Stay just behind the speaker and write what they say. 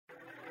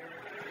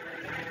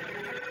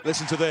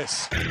Listen to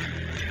this.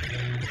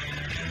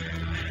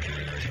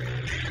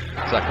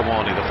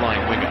 Zakuani, the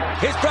flying winger.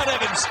 Here's Brad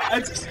Evans.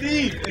 It's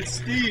Steve. It's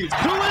Steve.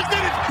 Who is it?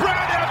 It's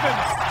Brad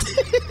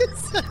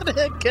Evans. Said it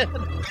again.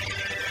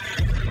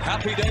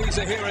 Happy days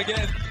are here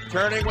again.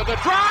 Turning with a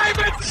drive.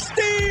 It's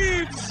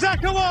Steve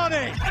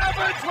Zakuani.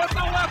 Evans with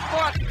the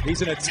left foot.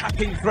 He's an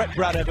attacking threat,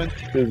 Brad Evans.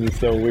 This is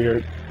so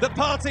weird. The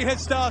party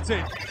has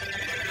started.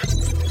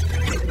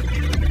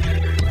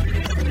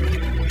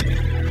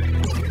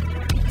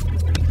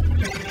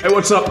 Hey,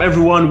 what's up,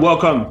 everyone?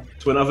 Welcome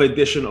to another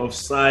edition of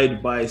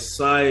Side by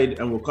Side,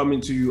 and we're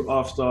coming to you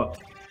after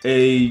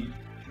a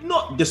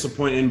not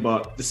disappointing,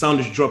 but the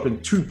Sounders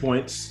dropping 2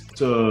 points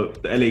to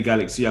the LA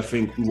Galaxy. I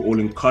think we were all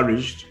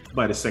encouraged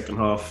by the second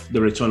half, the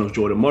return of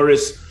Jordan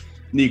Morris,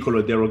 Nico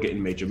Lodeiro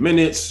getting major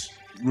minutes,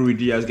 Rui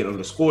Diaz getting on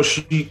the score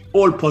sheet,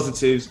 all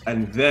positives,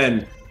 and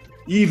then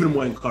even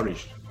more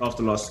encouraged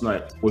after last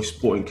night with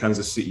Sporting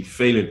Kansas City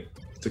failing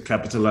to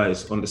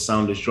capitalize on the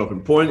Sounders dropping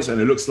points, and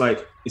it looks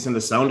like it's in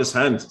the Sounders'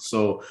 hands.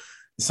 So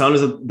the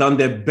Sounders have done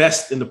their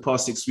best in the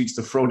past 6 weeks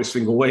to throw this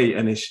thing away,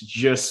 and it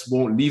just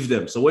won't leave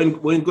them. So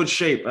we're in good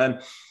shape, and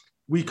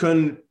we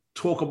can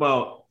talk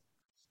about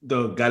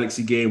the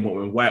Galaxy game, what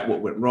went right,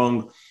 what went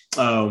wrong,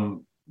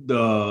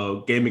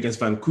 the game against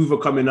Vancouver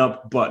coming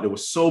up, but there were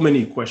so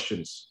many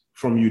questions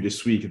from you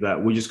this week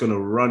that we're just going to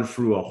run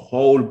through a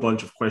whole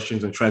bunch of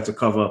questions and try to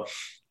cover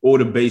all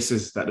the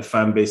bases that the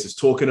fan base is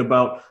talking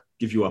about,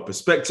 give you our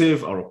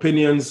perspective, our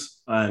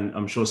opinions, and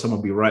I'm sure some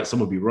will be right,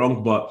 some will be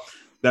wrong, but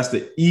that's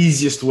the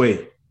easiest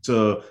way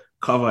to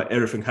cover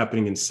everything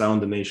happening in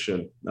Sounder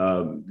Nation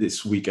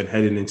this week and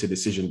heading into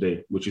Decision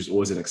Day, which is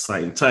always an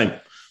exciting time.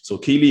 So,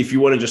 Keely, if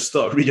you want to just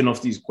start reading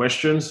off these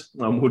questions,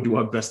 we'll do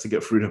our best to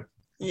get through them.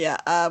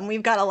 Yeah,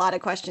 we've got a lot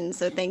of questions,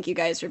 so thank you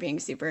guys for being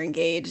super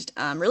engaged.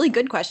 Really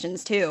good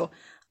questions, too.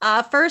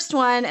 First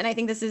one, and I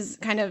think this is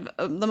kind of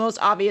the most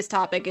obvious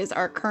topic, is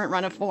our current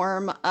run of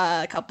form.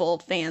 A couple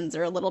fans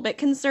are a little bit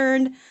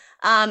concerned.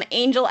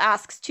 Angel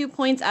asks 2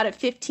 points out of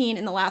 15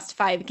 in the last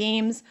 5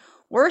 games.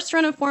 Worst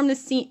run of form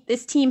this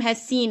team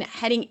has seen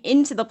heading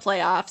into the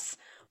playoffs.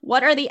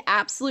 What are the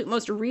absolute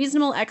most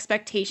reasonable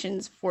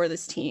expectations for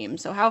this team?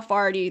 So how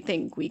far do you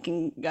think we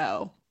can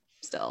go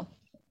still?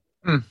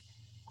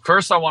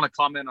 First, I want to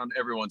comment on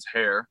everyone's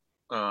hair.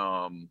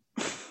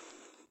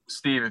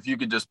 Steve, if you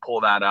could just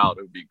pull that out,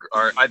 it would be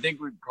great. I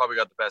think we've probably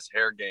got the best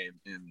hair game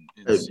in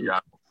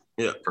Seattle.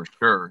 Yeah, for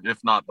sure.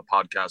 If not the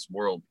podcast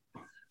world.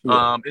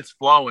 Yeah. It's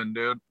flowing,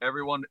 dude.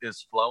 Everyone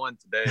is flowing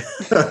today.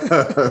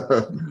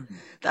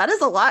 That is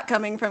a lot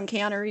coming from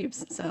Keanu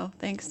Reeves. So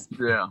thanks.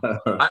 Yeah.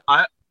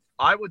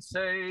 I would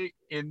say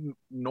in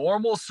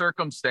normal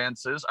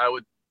circumstances, I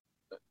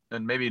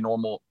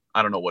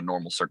don't know what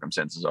normal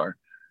circumstances are.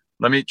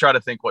 Let me try to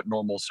think what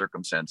normal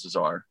circumstances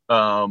are.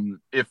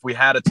 If we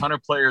had a ton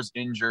of players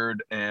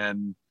injured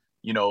and,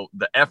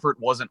 the effort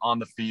wasn't on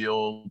the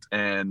field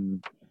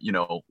and,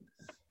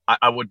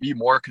 I would be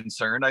more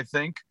concerned, I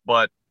think.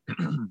 But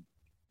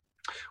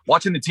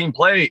watching the team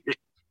play,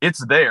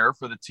 it's there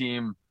for the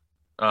team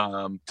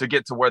to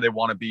get to where they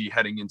want to be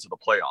heading into the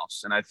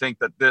playoffs. And I think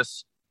that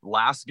this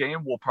last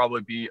game will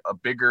probably be a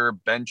bigger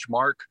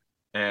benchmark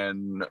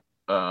and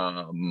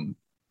to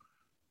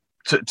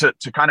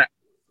kind of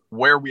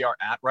where we are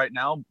at right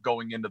now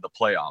going into the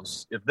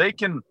playoffs. If they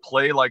can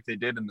play like they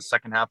did in the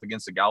second half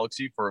against the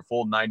Galaxy for a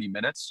full 90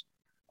 minutes,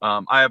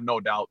 I have no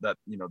doubt that,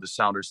 the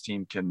Sounders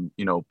team can,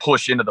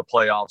 push into the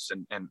playoffs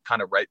and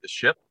kind of right the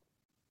ship.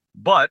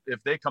 But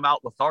if they come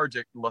out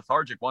lethargic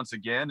once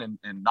again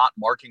and not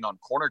marking on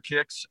corner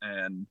kicks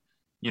and,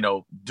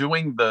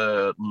 doing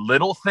the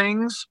little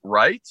things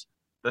right,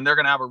 then they're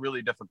going to have a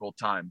really difficult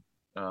time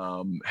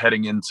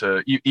heading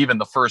into even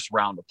the first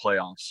round of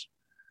playoffs.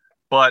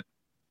 But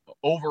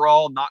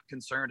overall, not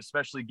concerned,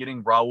 especially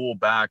getting Raul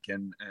back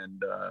and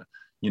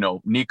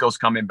Nico's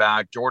coming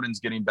back.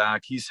 Jordan's getting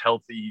back. He's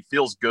healthy. He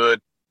feels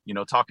good.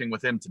 Talking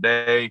with him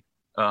today,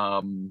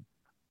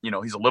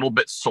 he's a little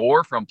bit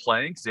sore from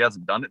playing because he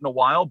hasn't done it in a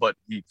while, but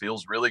he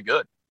feels really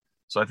good.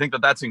 So I think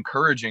that that's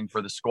encouraging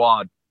for the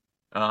squad.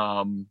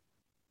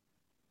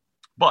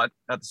 But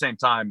at the same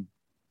time,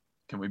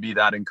 can we be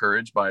that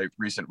encouraged by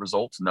recent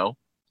results? No.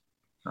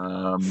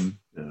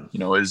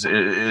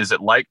 Is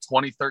it like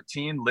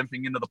 2013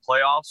 limping into the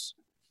playoffs?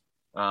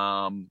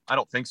 I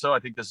don't think so. I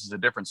think this is a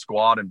different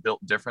squad and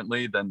built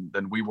differently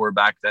than we were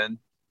back then,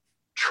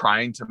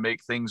 trying to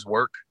make things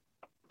work.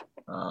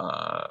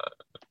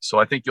 So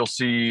I think you'll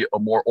see a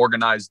more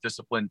organized,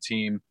 disciplined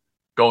team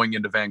going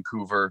into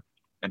Vancouver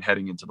and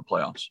heading into the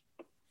playoffs.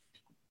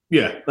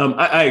 Yeah,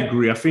 I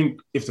agree. I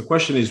think if the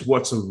question is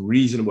what's a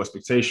reasonable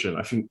expectation,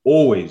 I think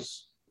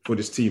always for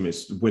this team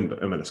is to win the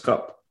MLS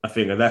Cup. I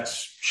think that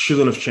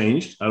shouldn't have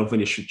changed. I don't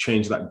think they should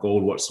change that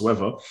goal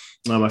whatsoever.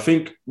 I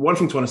think one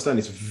thing to understand,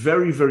 it's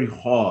very, very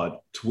hard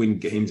to win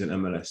games in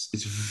MLS.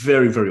 It's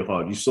very, very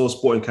hard. You saw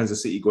Sporting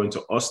Kansas City going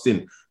to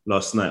Austin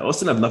last night.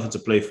 Austin have nothing to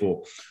play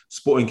for.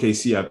 Sporting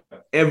KC have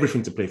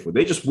everything to play for.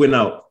 They just win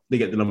out. They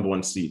get the number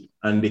 1 seed,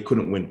 and they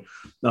couldn't win.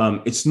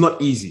 It's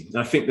not easy.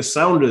 I think the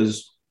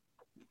Sounders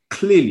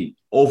clearly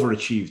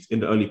overachieved in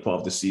the early part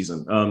of the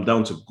season,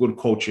 down to good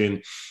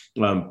coaching,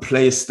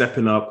 players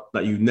stepping up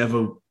that you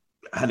never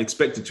had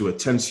expected to.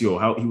 Atencio,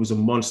 how he was a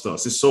monster.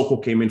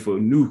 Sissoko came in for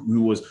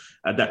who was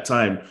at that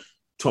time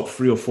top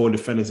 3 or 4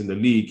 defenders in the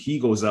league. He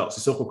goes out,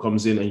 Sissoko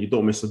comes in, and you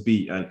don't miss a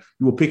beat. And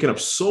you were picking up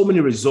so many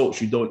results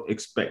you don't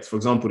expect. For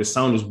example, the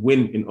Sounders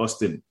win in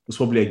Austin. It's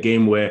probably a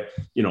game where,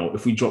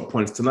 if we drop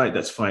points tonight,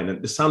 that's fine.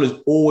 And the Sounders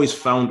always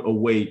found a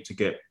way to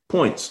get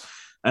points.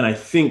 And I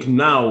think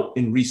now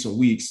in recent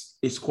weeks,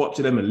 it's caught up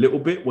to them a little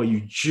bit where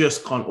you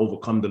just can't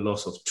overcome the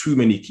loss of too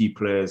many key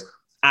players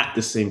at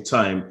the same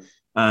time.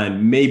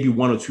 And maybe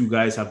 1 or 2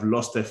 guys have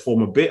lost their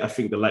form a bit. I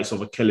think the likes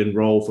of a Kellen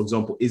Rowe, for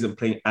example, isn't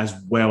playing as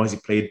well as he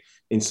played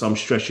in some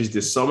stretches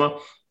this summer.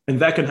 And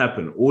that can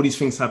happen. All these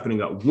things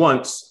happening at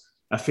once,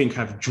 I think,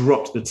 have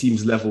dropped the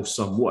team's level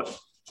somewhat.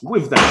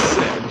 With that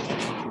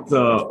said,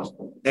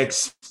 the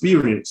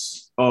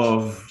experience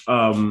of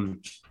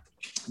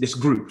this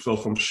group, so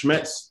from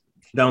Schmetz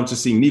down to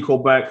seeing Nico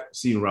back,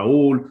 seeing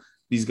Raul,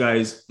 these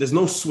guys, there's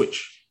no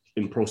switch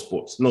in pro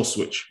sports, no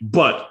switch.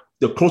 But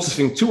the closest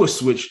thing to a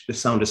switch, the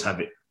Sounders have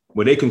it,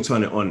 where they can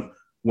turn it on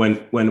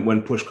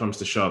when push comes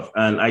to shove.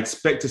 And I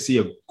expect to see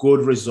a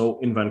good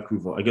result in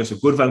Vancouver against a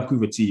good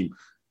Vancouver team.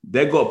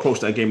 They've got to approach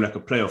that game like a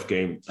playoff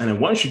game. And then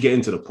once you get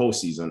into the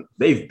postseason,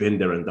 they've been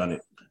there and done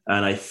it.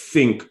 And I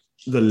think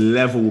the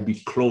level will be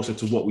closer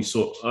to what we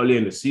saw earlier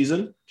in the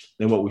season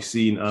than what we've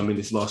seen in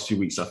these last few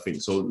weeks, I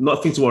think. So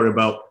nothing to worry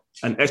about.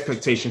 And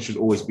expectation should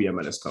always be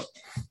MLS Cup.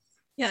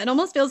 Yeah, it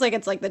almost feels like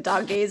it's like the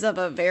dog days of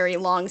a very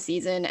long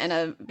season and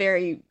a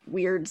very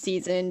weird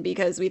season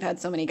because we've had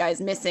so many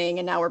guys missing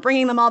and now we're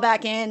bringing them all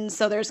back in.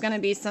 So there's going to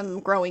be some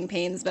growing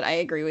pains, but I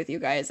agree with you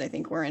guys. I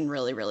think we're in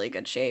really, really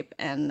good shape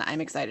and I'm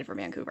excited for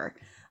Vancouver.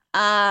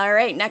 All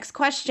right, next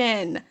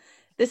question.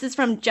 This is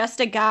from Just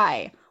a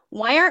Guy.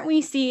 Why aren't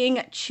we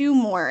seeing Chu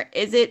more?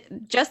 Is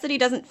it just that he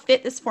doesn't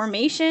fit this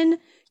formation?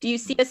 Do you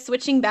see us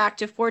switching back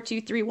to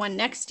 4-2-3-1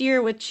 next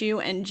year with Chu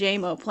and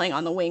JMO playing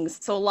on the wings?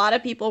 So a lot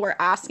of people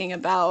were asking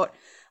about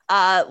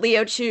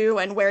Leo Chu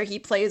and where he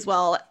plays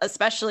well,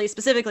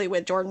 specifically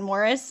with Jordan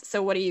Morris.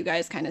 So what do you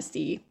guys kind of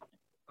see?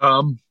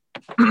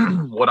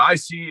 What I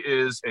see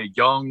is a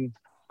young,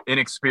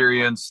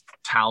 inexperienced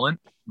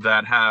talent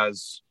that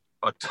has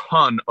a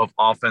ton of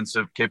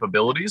offensive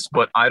capabilities,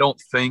 but I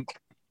don't think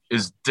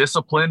is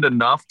disciplined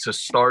enough to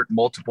start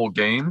multiple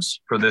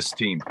games for this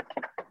team.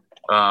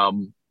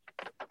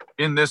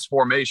 In this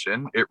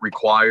formation, it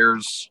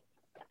requires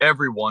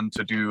everyone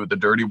to do the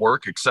dirty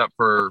work except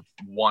for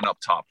one up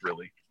top,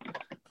 really.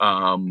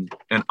 And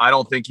I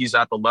don't think he's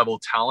at the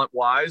level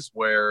talent-wise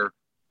where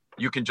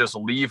you can just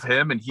leave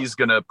him and he's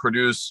going to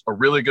produce a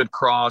really good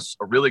cross,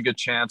 a really good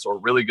chance, or a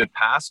really good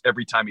pass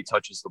every time he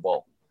touches the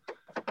ball.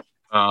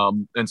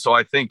 And so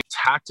I think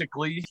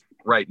tactically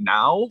right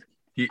now,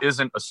 he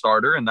isn't a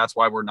starter, and that's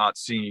why we're not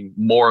seeing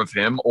more of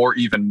him or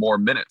even more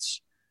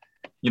minutes.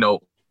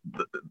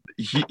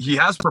 He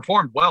has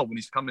performed well when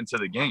he's come into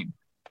the game.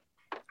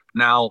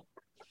 Now,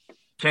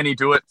 can he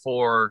do it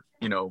for,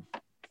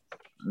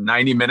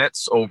 90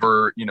 minutes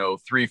over,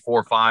 3,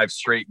 4, 5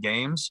 straight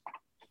games?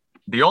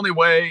 The only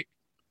way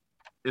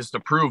is to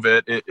prove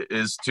it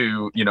is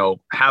to,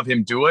 have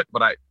him do it.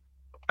 But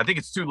I think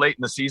it's too late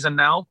in the season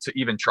now to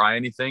even try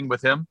anything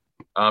with him.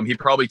 He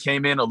probably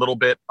came in a little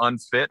bit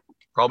unfit,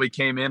 probably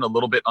came in a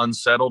little bit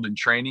unsettled in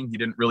training. He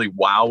didn't really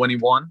wow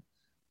anyone.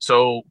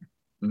 So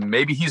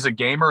maybe he's a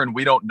gamer and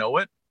we don't know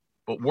it,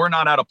 but we're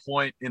not at a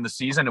point in the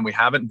season, and we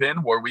haven't been,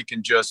 where we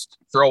can just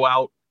throw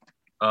out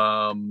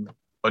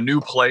a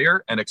new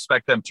player and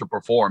expect them to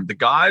perform. The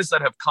guys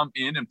that have come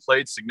in and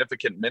played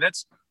significant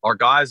minutes are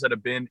guys that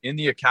have been in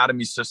the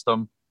academy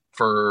system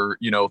for,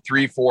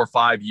 3, 4,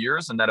 5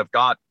 years and that have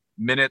got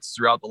minutes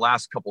throughout the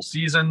last couple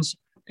seasons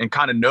and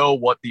kind of know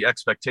what the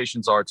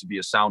expectations are to be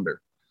a Sounder.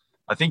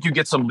 I think you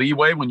get some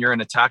leeway when you're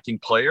an attacking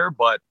player,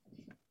 but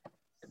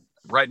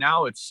right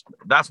now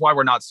that's why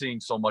we're not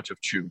seeing so much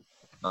of Chu.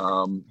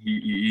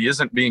 He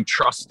isn't being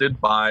trusted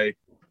by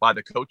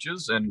the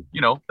coaches, and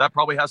that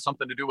probably has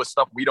something to do with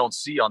stuff we don't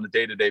see on the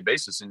day-to-day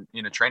basis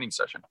in a training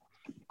session.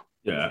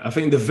 Yeah, I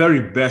think the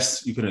very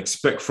best you can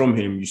expect from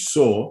him you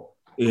saw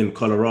in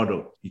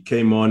Colorado. He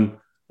came on,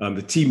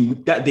 the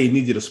team that day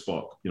needed a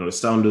spark. The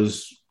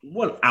Sounders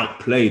weren't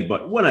outplayed,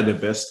 but weren't at their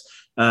best.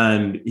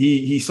 And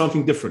he's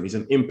something different. He's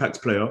an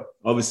impact player,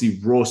 obviously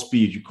raw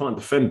speed. You can't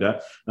defend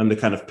that and the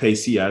kind of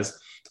pace he has.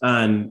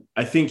 And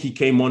I think he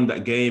came on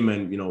that game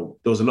and,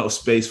 there was a lot of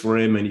space for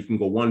him and he can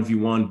go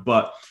 1v1.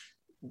 But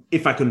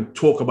if I can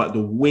talk about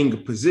the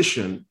wing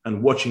position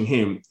and watching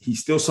him, he's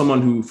still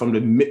someone who from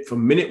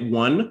minute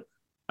one,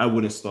 I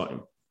wouldn't start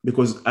him.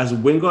 Because as a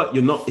winger,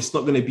 it's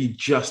not going to be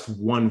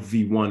just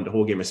 1v1 the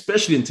whole game,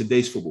 especially in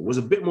today's football. It was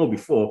a bit more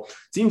before.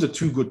 Teams are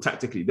too good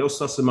tactically. They'll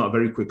suss them out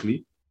very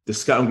quickly. The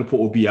scouting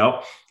report will be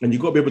out, and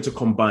you've got to be able to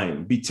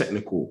combine, be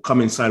technical, come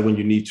inside when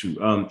you need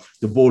to.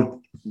 The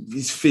ball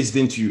is fizzed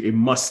into you. It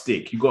must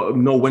stick. You've got to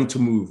know when to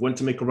move, when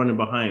to make a run in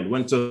behind,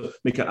 when to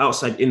make an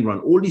outside in run.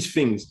 All these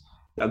things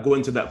that go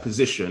into that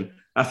position.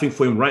 I think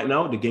for him right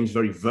now, the game's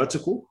very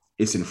vertical.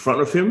 It's in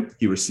front of him.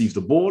 He receives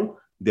the ball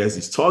There's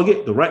his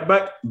target, the right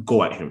back,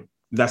 go at him.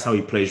 That's how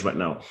he plays right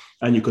now.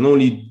 And you can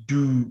only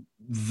do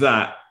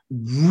that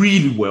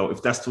really well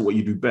if that's what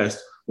you do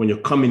best when you're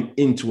coming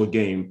into a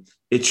game.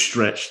 It's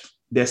stretched,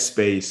 there's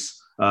space.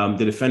 The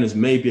defenders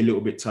may be a little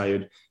bit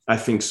tired. I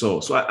think so.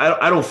 So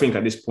I don't think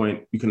at this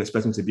point you can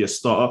expect him to be a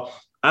starter.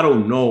 I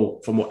don't know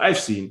from what I've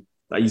seen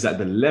that he's at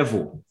the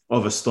level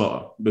of a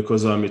starter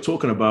because you're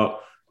talking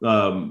about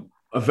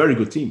a very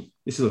good team.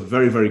 This is a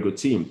very, very good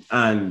team.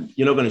 And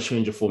you're not going to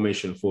change your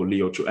formation for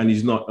Leo Chu, and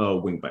he's not a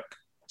wing back.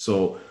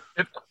 So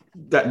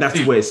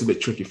that's where it's a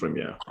bit tricky for him,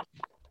 yeah.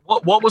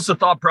 What was the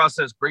thought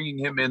process bringing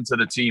him into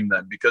the team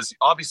then? Because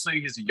obviously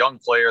he's a young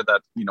player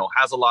that,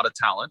 has a lot of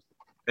talent,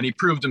 and he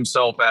proved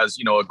himself as,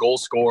 a goal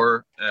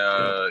scorer,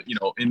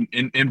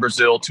 in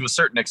Brazil to a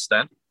certain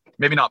extent.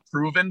 Maybe not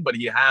proven, but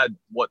he had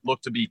what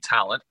looked to be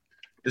talent.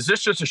 Is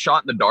this just a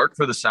shot in the dark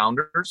for the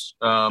Sounders?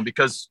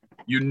 Because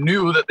you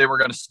knew that they were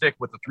going to stick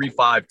with the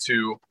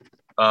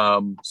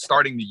 3-5-2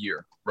 starting the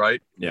year,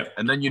 right? Yeah.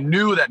 And then you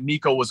knew that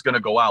Nico was going to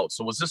go out.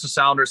 So was this a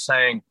Sounders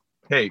saying,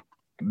 hey,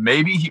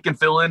 maybe he can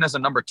fill in as a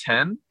number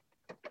 10?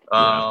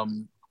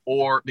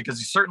 Or because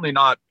he's certainly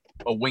not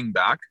a wing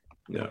back.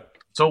 Yeah.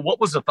 So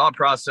what was the thought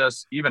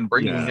process even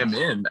bringing him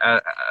in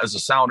as a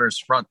Sounders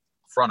front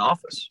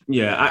office?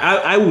 Yeah,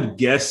 I would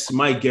guess,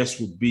 my guess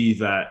would be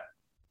that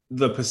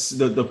the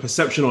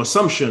perception or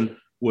assumption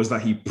was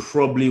that he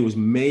probably was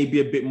maybe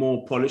a bit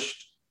more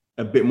polished,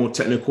 a bit more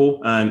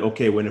technical, and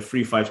okay, we're in a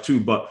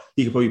 3-5-2, but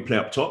he could probably play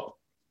up top.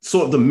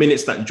 Sort of the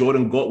minutes that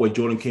Jordan got, where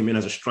Jordan came in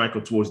as a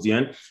striker towards the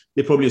end,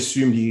 they probably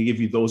assumed he could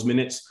give you those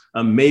minutes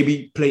and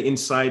maybe play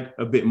inside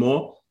a bit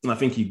more. And I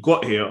think he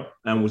got here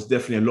and was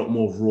definitely a lot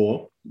more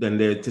raw than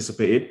they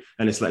anticipated.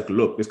 And it's like,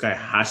 look, this guy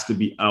has to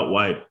be out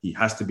wide. He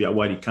has to be out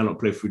wide. He cannot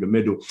play through the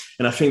middle.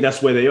 And I think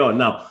that's where they are.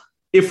 Now,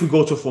 if we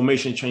go to a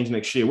formation change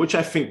next year, which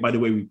I think, by the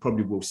way, we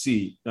probably will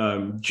see,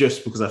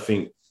 just because I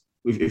think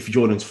if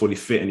Jordan's fully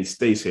fit and he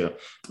stays here,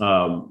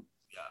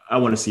 I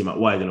want to see him out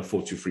wide in a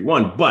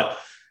 4-2-3-1. But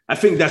I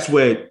think that's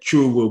where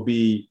Chu will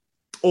be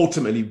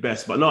ultimately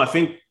best. But no, I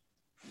think,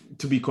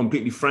 to be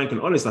completely frank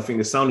and honest, I think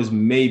the Sounders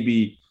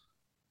maybe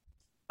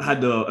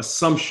had the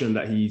assumption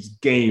that his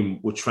game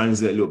would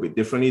translate a little bit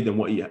differently than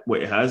what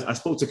it has. I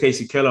spoke to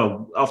Casey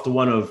Keller after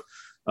one of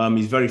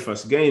his very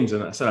first games,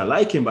 and I said I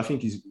like him, but I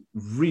think he's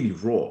really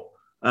raw.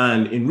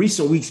 And in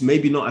recent weeks,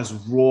 maybe not as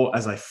raw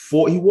as I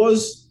thought he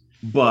was,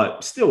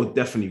 but still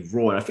definitely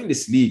raw. And I think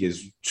this league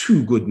is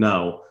too good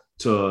now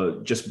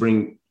to just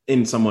bring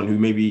in someone who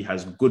maybe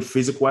has good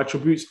physical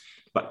attributes,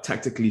 but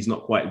tactically is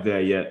not quite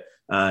there yet.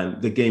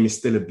 And the game is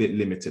still a bit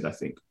limited, I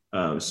think.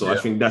 I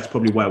think that's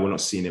probably why we're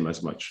not seeing him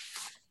as much.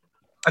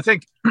 I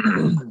think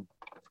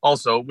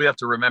also we have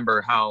to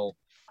remember how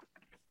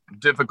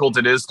difficult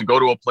it is to go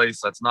to a place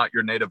that's not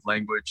your native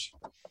language,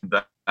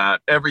 that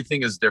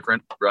everything is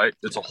different, right?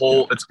 It's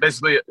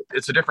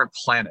a different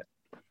planet.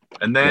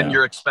 And then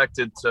you're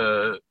expected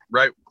to,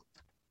 right?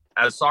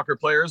 As soccer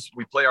players,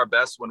 we play our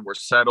best when we're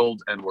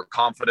settled and we're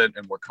confident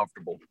and we're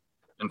comfortable.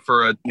 And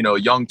for a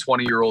young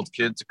 20-year-old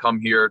kid to come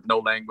here, no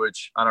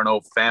language, I don't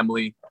know,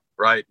 family,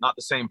 right? Not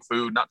the same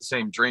food, not the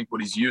same drink, what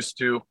he's used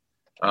to.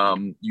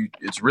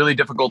 It's really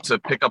difficult to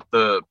pick up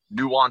the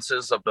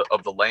nuances of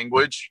the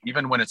language,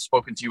 even when it's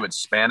spoken to you in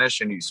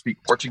Spanish and you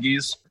speak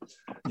Portuguese,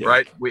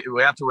 right? We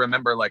have to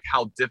remember like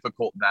how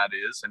difficult that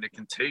is, and it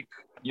can take,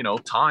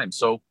 time.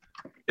 So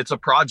it's a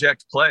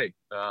project play.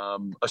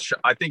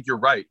 I think you're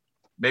right.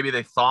 Maybe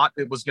they thought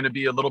it was going to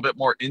be a little bit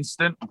more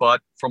instant,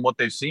 but from what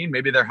they've seen,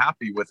 maybe they're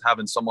happy with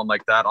having someone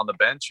like that on the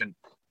bench and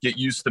get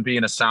used to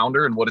being a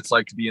Sounder and what it's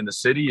like to be in the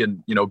city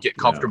and, get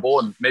comfortable.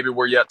 And maybe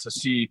we're yet to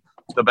see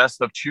the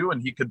best of Chu,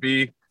 and he could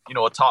be,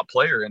 a top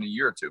player in a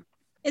year or two.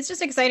 It's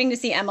just exciting to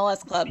see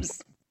MLS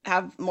clubs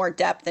have more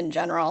depth in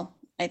general.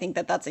 I think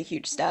that that's a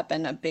huge step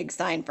and a big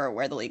sign for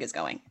where the league is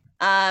going.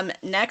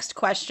 Next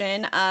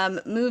question,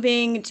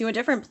 moving to a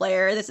different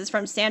player. This is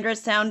from Sandra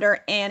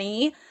Sounder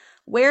Annie.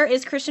 Where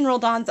is Christian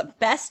Roldan's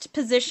best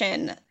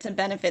position to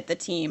benefit the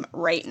team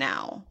right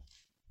now?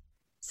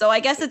 So I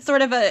guess it's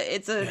sort of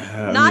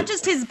not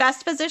just his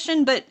best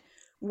position, but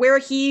where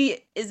he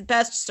is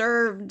best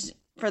served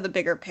for the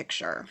bigger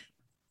picture.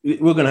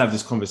 We're going to have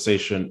this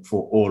conversation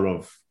for all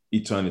of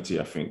eternity,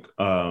 I think.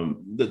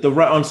 The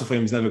right answer for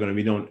him is never going to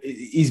be known.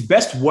 His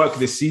best work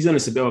this season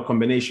is a bit of a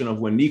combination of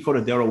when Nico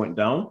Lodeiro went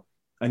down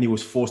and he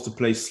was forced to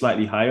play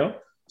slightly higher,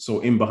 so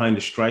in behind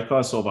the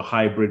striker, sort of a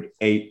hybrid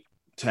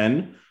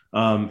 8-10.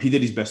 He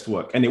did his best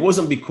work. And it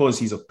wasn't because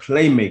he's a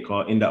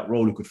playmaker in that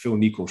role who could fill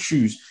Nico's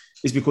shoes.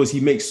 It's because he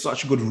makes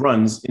such good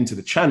runs into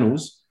the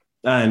channels.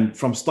 And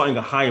from starting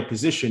a higher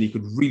position, he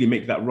could really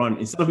make that run.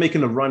 Instead of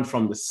making a run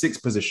from the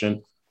 6th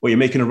position, where you're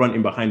making a run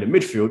in behind the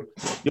midfield,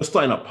 you're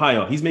starting up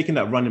higher. He's making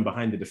that run in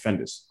behind the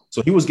defenders.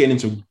 So he was getting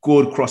into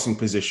good crossing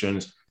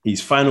positions.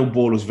 His final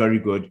ball was very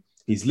good.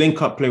 His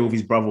link-up play with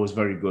his brother was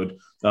very good.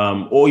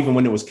 Or even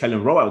when it was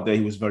Kellen Rowe out there,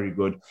 he was very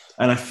good.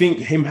 And I think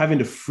him having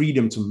the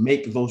freedom to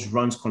make those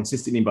runs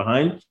consistently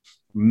behind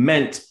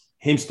meant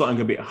him starting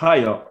a bit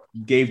higher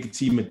gave the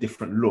team a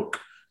different look.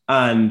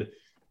 And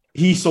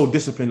he's so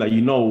disciplined that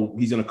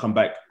he's going to come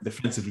back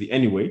defensively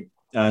anyway.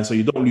 And so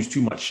you don't lose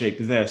too much shape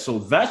there. So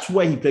that's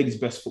where he played his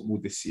best football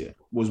this year,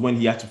 was when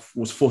he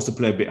was forced to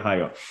play a bit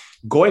higher.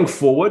 Going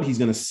forward, he's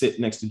going to sit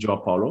next to Joao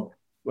Paulo,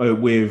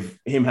 with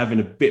him having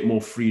a bit more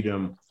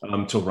freedom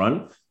to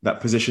run. That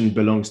position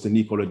belongs to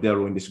Nico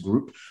Lodeiro in this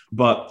group.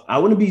 But I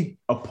wouldn't be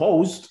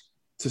opposed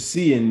to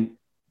seeing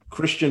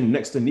Christian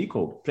next to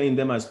Nico, playing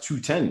them as 2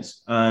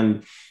 10s.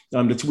 And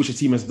which the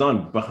team has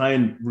done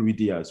behind Rui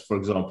Diaz, for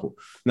example.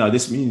 Now,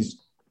 this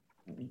means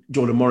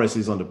Jordan Morris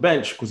is on the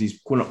bench because he's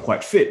not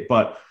quite fit,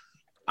 but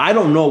I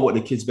don't know what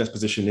the kid's best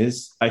position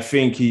is. I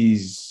think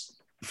he's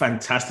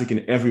fantastic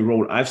in every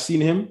role I've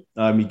seen him.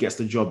 He gets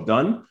the job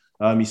done.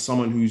 He's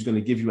someone who's going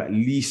to give you at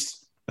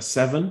least a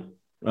 7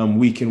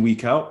 week in,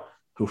 week out.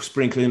 He'll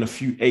sprinkle in a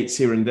few 8s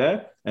here and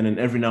there, and then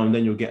every now and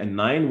then you'll get a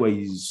 9 where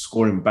he's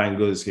scoring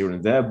bangers here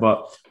and there,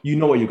 but you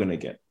know what you're going to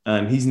get.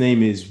 And his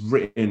name is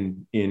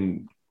written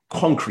in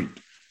concrete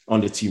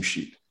on the team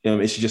sheet.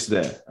 It's just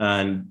there.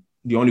 And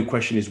the only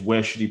question is,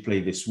 where should he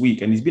play this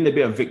week? And he's been a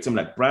bit of a victim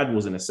like Brad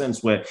was, in a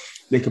sense, where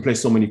they can play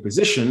so many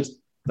positions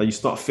that you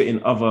start fitting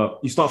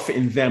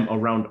them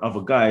around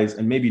other guys,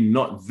 and maybe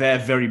not their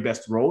very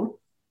best role,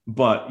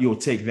 but you'll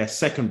take their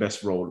second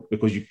best role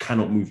because you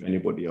cannot move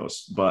anybody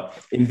else. But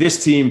in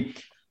this team,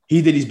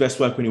 he did his best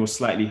work when he was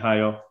slightly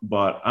higher,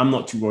 but I'm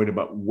not too worried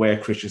about where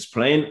Christian's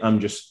playing. I'm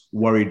just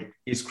worried,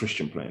 is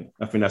Christian playing?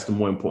 I think that's the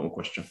more important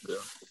question.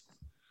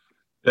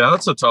 Yeah,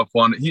 that's a tough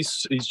one.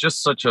 He's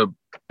just such a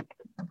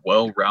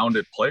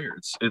well-rounded player.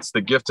 It's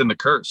the gift and the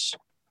curse,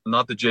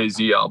 not the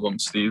Jay-Z album,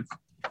 Steve.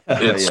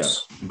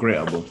 It's great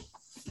album.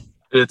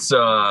 It's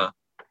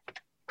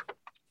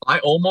I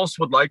almost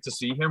would like to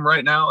see him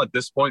right now at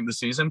this point in the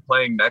season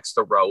playing next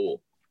to Raul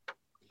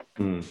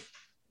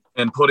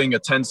and putting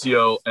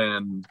Atencio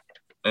and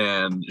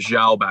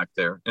João back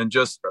there. And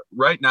just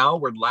right now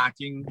we're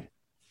lacking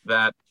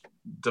that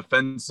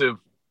defensive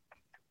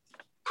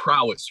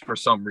prowess for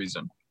some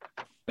reason.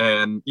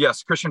 And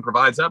yes, Christian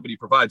provides that, but he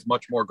provides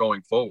much more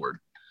going forward.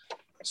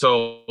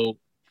 So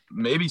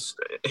maybe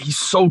he's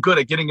so good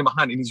at getting him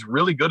behind, and he's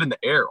really good in the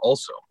air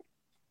also.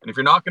 And if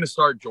you're not going to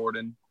start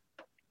Jordan,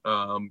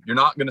 you're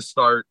not going to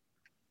start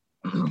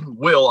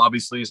Will,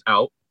 obviously, is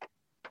out.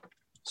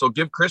 So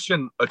give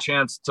Christian a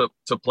chance to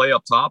play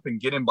up top and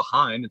get him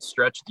behind and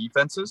stretch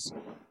defenses.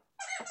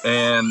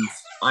 And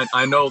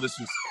I know this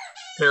is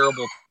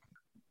terrible.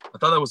 I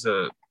thought that was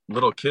a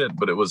little kid,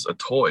 but it was a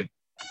toy.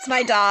 It's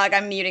my dog.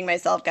 I'm muting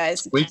myself,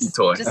 guys. Squeaky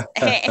toy. Just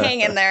hang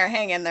in there.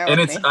 Hang in there.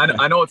 And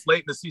I know it's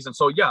late in the season.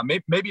 So yeah,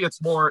 maybe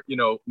it's more,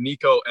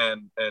 Nico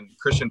and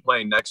Christian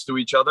playing next to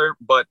each other,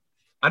 but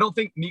I don't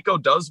think Nico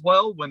does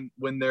well when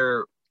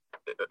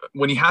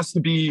he has to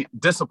be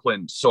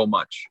disciplined so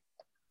much.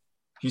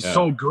 He's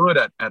so good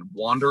at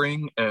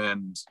wandering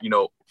and,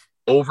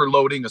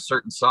 overloading a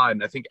certain side.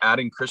 And I think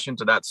adding Christian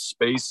to that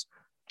space,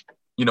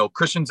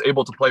 Christian's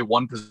able to play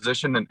one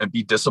position and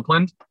be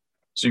disciplined.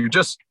 So you're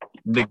just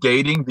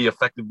negating the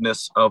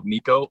effectiveness of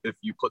Nico if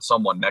you put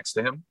someone next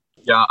to him.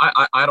 Yeah,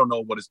 I don't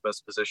know what his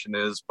best position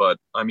is, but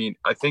I mean,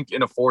 I think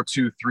in a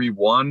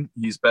 4-2-3-1,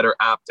 he's better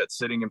apt at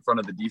sitting in front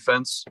of the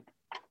defense.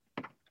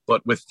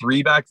 But with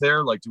 3 back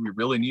there, do we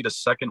really need a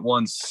second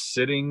one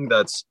sitting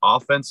that's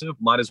offensive?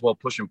 Might as well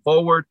push him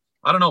forward.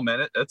 I don't know,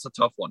 man. It's a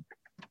tough one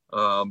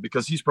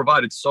because he's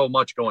provided so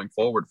much going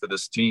forward for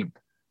this team.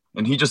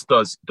 And he just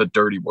does the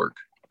dirty work,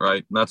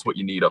 right? And that's what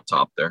you need up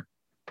top there.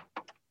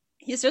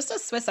 He's just a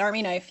Swiss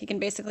Army knife. He can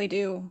basically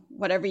do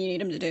whatever you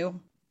need him to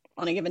do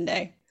on a given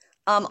day.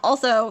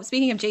 Also,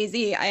 speaking of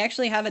Jay-Z, I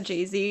actually have a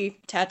Jay-Z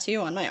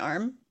tattoo on my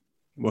arm.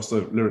 What's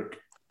the lyric?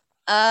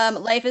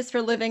 Life is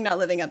for living, not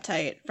living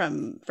uptight,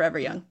 from Forever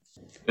Young.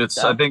 I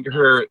think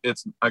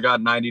I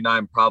got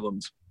 99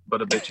 problems,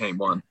 but a bitch ain't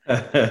one.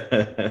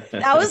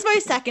 That was my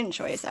second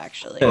choice,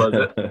 actually.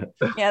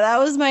 Yeah, that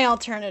was my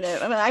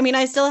alternative. I mean,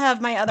 I still have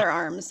my other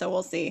arm, so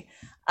we'll see.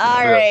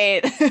 All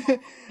right.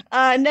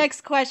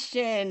 Next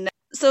question.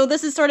 So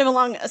this is sort of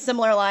along a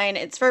similar line.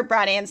 It's for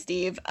Brad and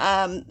Steve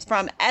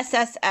from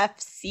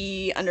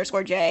SSFC_J.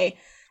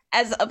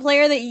 As a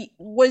player that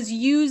was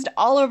used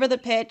all over the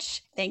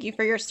pitch, thank you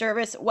for your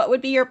service. What would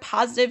be your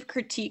positive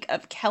critique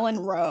of Kellen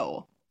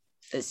Rowe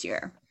this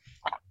year?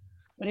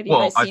 What have you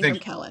guys seen from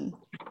Kellen?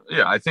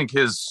 Yeah, I think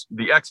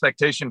the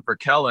expectation for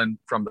Kellen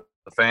from the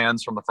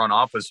fans, from the front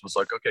office was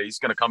okay, he's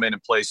going to come in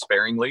and play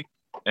sparingly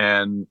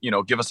and,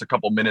 give us a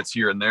couple minutes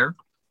here and there.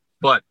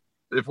 But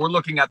if we're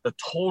looking at the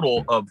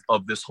total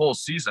of this whole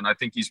season, I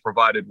think he's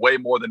provided way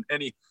more than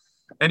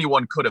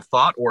anyone could have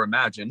thought or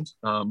imagined.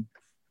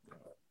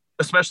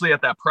 Especially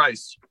at that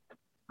price.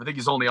 I think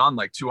he's only on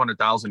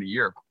 $200,000 a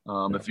year.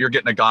 If you're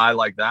getting a guy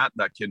like that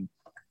can,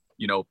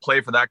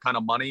 play for that kind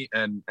of money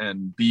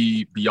and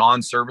be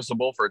beyond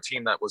serviceable for a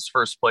team that was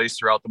first place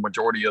throughout the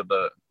majority of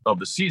the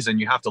season,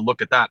 you have to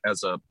look at that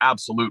as an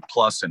absolute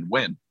plus and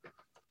win.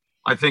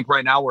 I think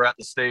right now we're at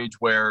the stage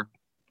where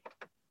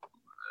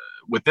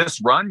with this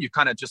run, you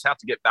kind of just have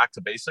to get back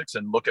to basics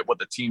and look at what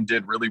the team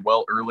did really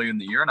well early in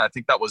the year. And I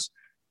think that was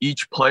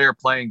each player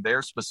playing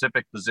their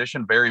specific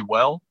position very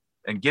well.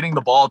 and getting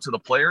the ball to the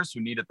players who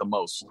need it the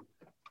most.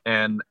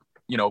 And,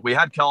 we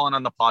had Kellen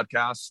on the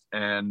podcast,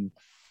 and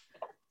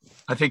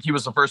I think he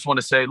was the first one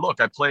to say, look,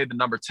 I played the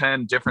number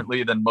 10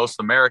 differently than most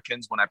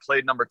Americans. When I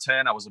played number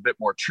 10, I was a bit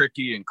more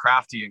tricky and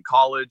crafty in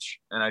college.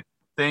 And I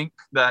think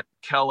that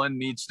Kellen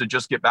needs to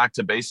just get back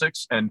to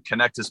basics and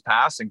connect his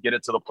pass and get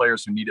it to the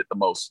players who need it the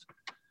most.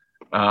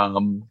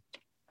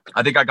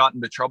 I think I got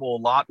into trouble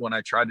a lot when I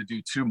tried to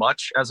do too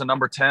much as a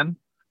number 10,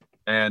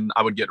 and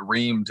I would get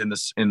reamed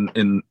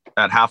in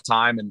at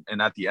halftime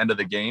and at the end of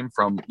the game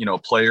from,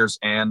 players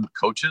and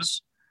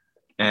coaches.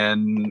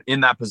 And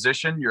in that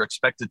position, you're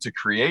expected to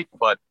create,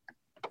 but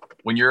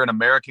when you're an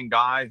American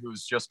guy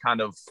who's just kind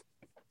of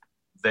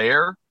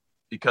there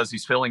because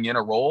he's filling in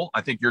a role, I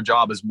think your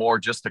job is more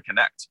just to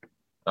connect,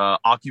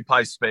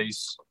 occupy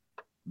space,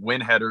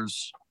 win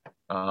headers,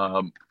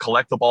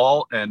 collect the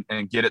ball and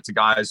get it to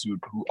guys who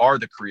are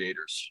the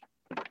creators.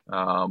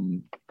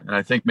 And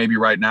I think maybe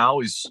right now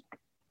he's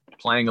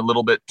playing a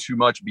little bit too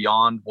much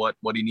beyond what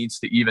he needs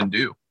to even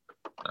do.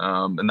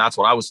 And that's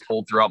what I was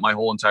told throughout my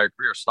whole entire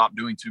career. Stop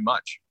doing too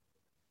much.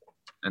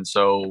 And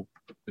so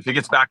if he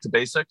gets back to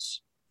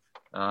basics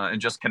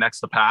and just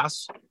connects the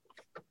pass,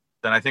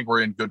 then I think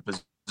we're in good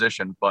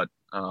position. But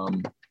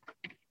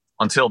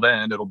until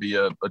then, it'll be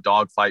a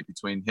dogfight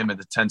between him and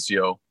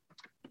Atencio.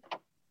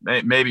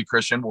 Maybe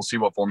Christian. We'll see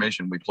what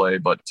formation we play,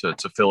 but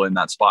to fill in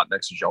that spot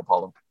next to João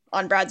Paulo.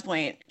 On Brad's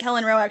point,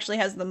 Kellen Rowe actually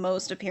has the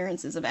most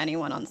appearances of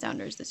anyone on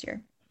Sounders this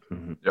year.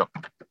 Mm-hmm. Yep.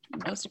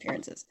 Most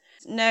appearances.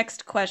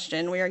 Next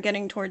question. We are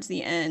getting towards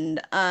the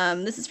end.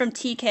 This is from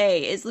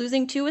TK. Is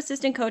losing 2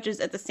 assistant coaches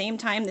at the same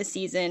time this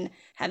season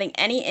having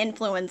any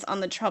influence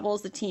on the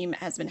troubles the team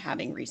has been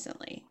having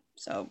recently?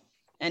 So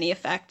any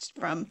effect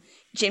from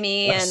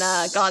Jimmy and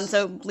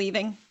Gonzo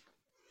leaving?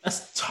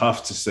 That's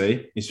tough to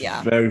say. It's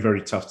Yeah. very,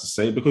 very tough to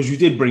say because you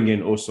did bring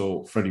in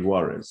also Freddie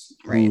Juarez,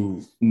 Right.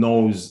 who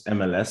knows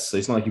MLS. So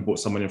it's not like you brought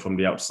someone in from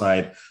the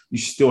outside. You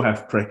still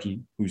have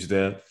Preki, who's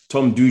there.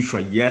 Tom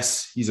Dutra,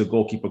 yes, he's a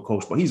goalkeeper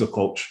coach, but he's a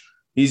coach.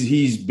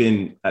 He's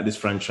been at this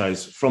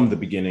franchise from the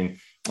beginning.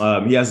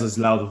 He has as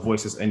loud a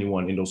voice as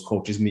anyone in those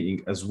coaches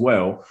meeting as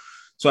well.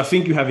 So I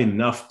think you have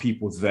enough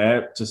people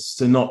there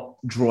to not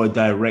draw a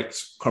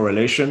direct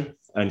correlation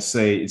and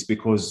say it's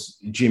because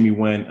Jimmy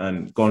went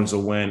and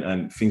Gonzo went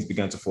and things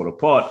began to fall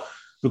apart,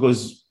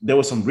 because there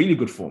was some really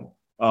good form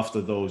after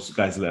those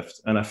guys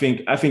left. And I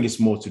think it's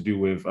more to do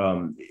with,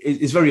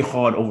 it's very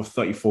hard over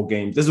 34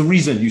 games. There's a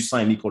reason you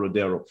signed Nico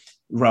Lodero,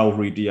 Raul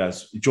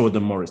Ruiz-Diaz,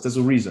 Jordan Morris. There's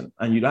a reason.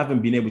 And you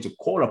haven't been able to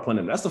call upon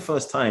them. That's the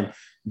first time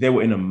they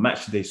were in a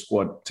match day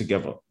squad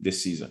together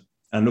this season.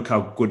 And look how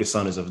good the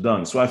Sounders have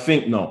done. So I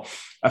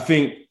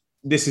think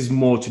this is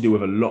more to do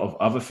with a lot of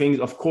other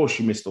things. Of course,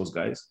 you miss those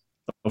guys.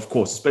 Of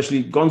course,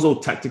 especially Gonzo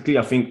tactically.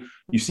 I think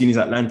you've seen his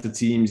Atlanta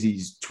teams.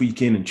 He's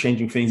tweaking and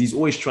changing things. He's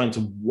always trying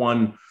to be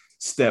one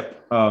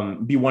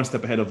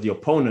step ahead of the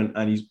opponent.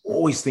 And he's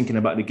always thinking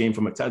about the game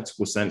from a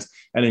tactical sense.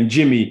 And then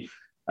Jimmy,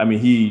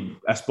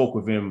 I spoke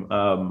with him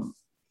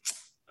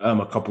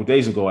a couple of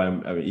days ago.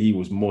 He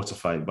was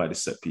mortified by the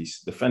set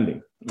piece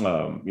defending,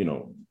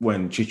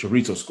 when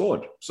Chicharito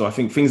scored. So I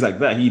think things like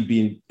that, he'd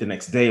be the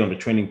next day on the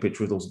training pitch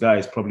with those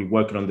guys, probably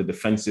working on the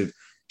defensive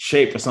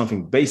shape or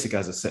something basic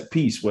as a set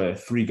piece where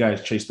 3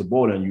 guys chase the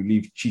ball and you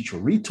leave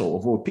Chicharito,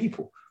 of all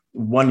people,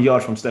 1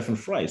 yard from Stephen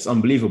Fry. It's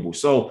unbelievable.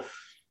 So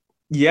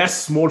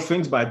yes, small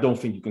things, but I don't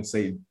think you can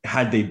say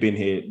had they been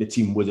here, the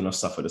team wouldn't have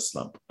suffered a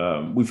slump.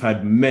 We've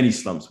had many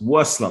slumps,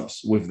 worse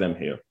slumps with them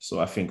here.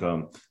 So I think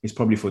it's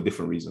probably for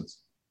different reasons.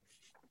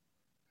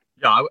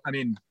 Yeah,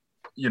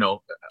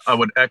 I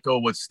would echo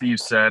what Steve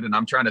said, and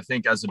I'm trying to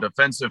think as a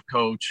defensive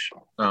coach,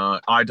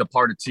 I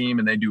depart a team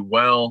and they do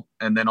well,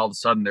 and then all of a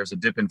sudden there's a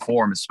dip in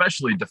form,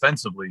 especially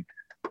defensively.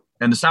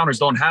 And the Sounders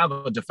don't have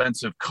a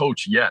defensive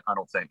coach yet, I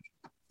don't think.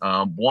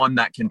 One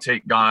that can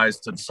take guys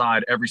to the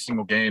side every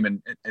single game,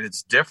 and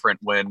it's different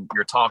when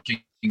you're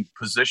talking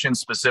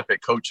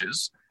position-specific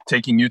coaches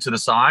taking you to the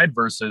side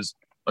versus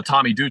a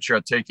Tommy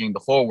Dutra taking the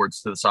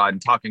forwards to the side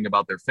and talking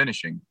about their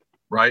finishing,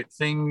 right?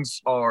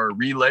 Things are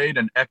relayed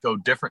and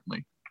echoed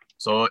differently.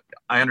 So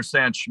I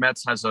understand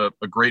Schmetz has a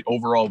great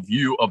overall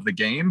view of the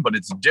game, but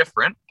it's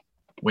different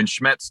when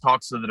Schmetz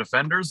talks to the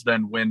defenders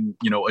than when,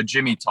 a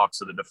Jimmy talks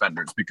to the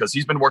defenders, because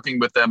he's been working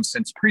with them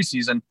since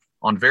preseason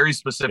on very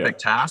specific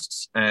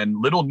tasks and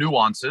little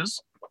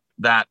nuances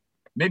that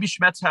maybe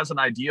Schmetz has an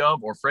idea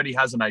of or Freddie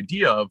has an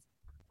idea of,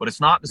 but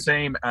it's not the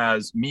same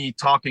as me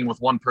talking with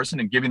one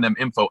person and giving them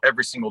info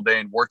every single day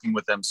and working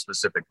with them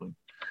specifically.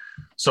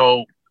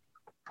 So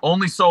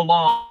only so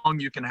long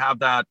you can have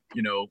that,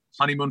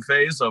 honeymoon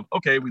phase of,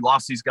 okay, we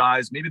lost these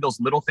guys. Maybe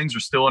those little things are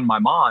still in my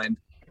mind.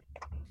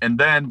 And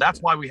then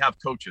that's why we have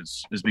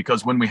coaches, is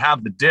because when we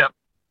have the dip,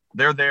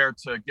 they're there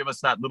to give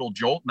us that little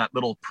jolt and that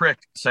little prick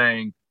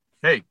saying,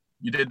 hey,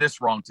 you did this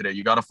wrong today.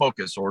 You got to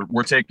focus, or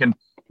we're taking,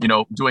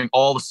 doing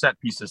all the set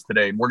pieces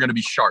today and we're going to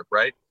be sharp,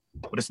 right?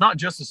 But it's not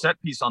just a set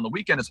piece on the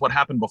weekend. It's what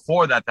happened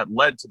before that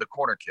led to the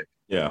corner kick.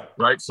 Yeah.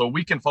 Right. So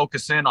we can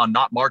focus in on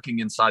not marking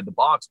inside the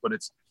box, but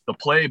it's the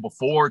play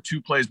before,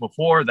 2 plays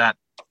before that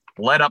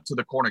led up to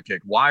the corner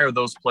kick. Why are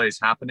those plays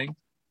happening?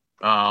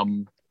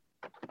 The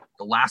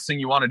last thing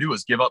you want to do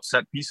is give up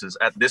set pieces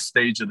at this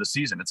stage of the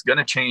season. It's going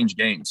to change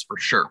games for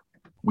sure.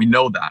 We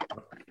know that.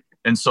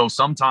 And so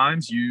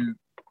sometimes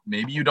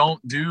maybe you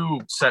don't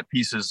do set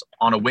pieces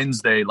on a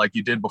Wednesday like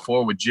you did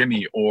before with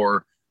Jimmy,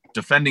 or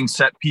defending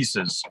set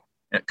pieces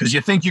because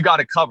you think you got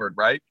it covered,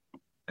 right?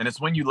 And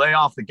it's when you lay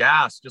off the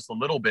gas just a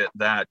little bit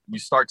that you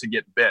start to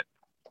get bit.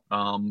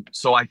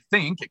 So I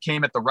think it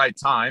came at the right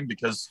time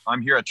because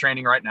I'm here at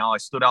training right now. I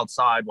stood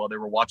outside while they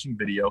were watching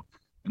video,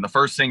 and the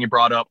first thing he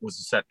brought up was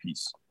a set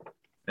piece.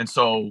 And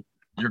so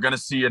you're going to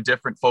see a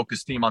different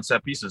focused team on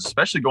set pieces,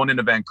 especially going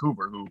into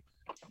Vancouver, who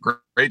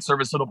great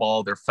service of the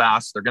ball. They're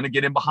fast. They're going to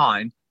get in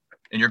behind,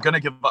 and you're going to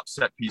give up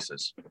set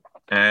pieces.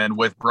 And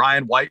with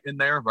Brian White in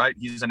there, right,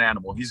 he's an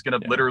animal. He's going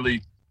to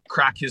literally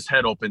crack his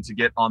head open to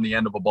get on the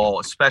end of a ball,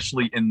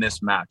 especially in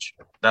this match.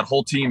 That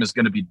whole team is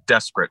going to be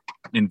desperate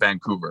in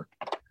Vancouver.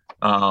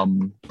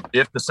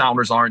 If the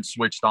Sounders aren't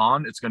switched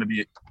on, it's going to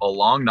be a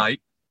long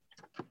night.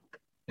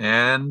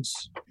 And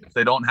if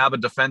they don't have a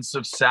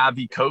defensive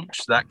savvy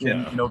coach that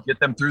can, get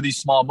them through these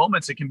small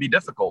moments, it can be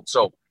difficult.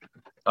 So,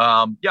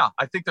 I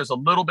think there's a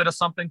little bit of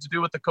something to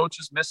do with the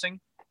coaches missing,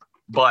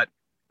 but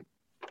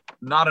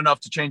not enough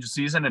to change the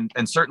season,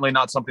 and certainly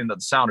not something that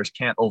the Sounders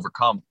can't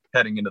overcome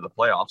heading into the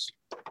playoffs.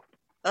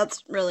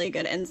 That's really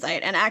good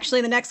insight. And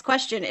actually, the next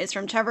question is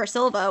from Trevor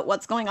Silva.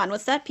 What's going on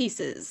with set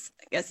pieces?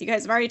 I guess you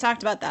guys have already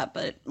talked about that,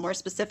 but more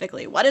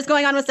specifically, what is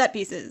going on with set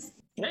pieces?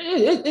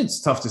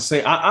 It's tough to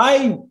say.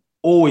 I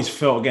always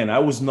felt, again, I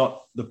was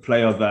not the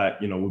player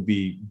that, would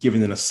be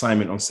given an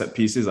assignment on set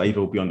pieces. I either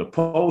will be on the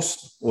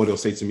post or they'll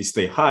say to me,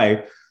 stay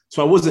high.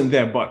 So I wasn't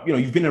there, but,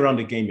 you've been around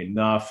the game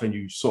enough and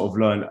you sort of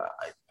learn.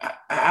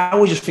 I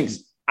always just think,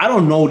 I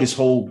don't know this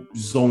whole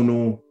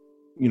zonal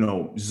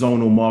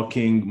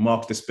marking,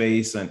 mark the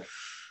space. And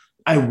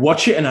I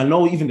watch it and I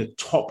know even the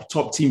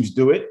top teams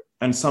do it.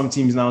 And some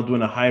teams now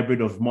doing a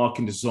hybrid of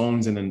marking the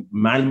zones and then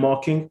man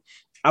marking.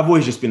 I've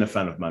always just been a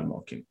fan of man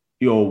marking.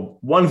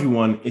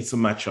 1v1, it's a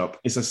matchup.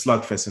 It's a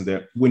slugfest in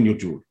there. Win your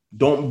duel.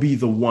 Don't be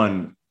the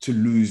one to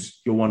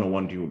lose your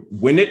one-on-one duel.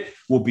 Win it,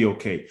 we'll be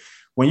okay.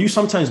 When you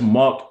sometimes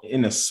mark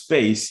in a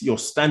space, you're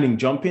standing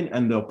jumping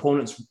and the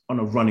opponent's on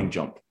a running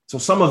jump. So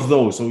some of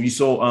those, so you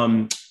saw,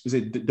 was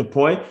it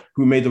Depoy,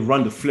 who made the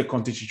run, the flick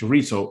onto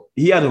Chicharito?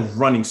 He had a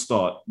running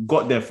start,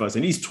 got there first,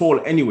 and he's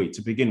tall anyway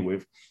to begin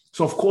with.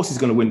 So of course he's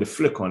going to win the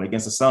flick on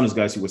against the Sounders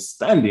guys who were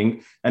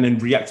standing and then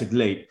reacted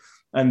late.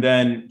 And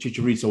then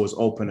Chicharito was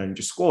open and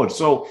just scored.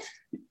 So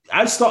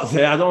I'd start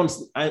there.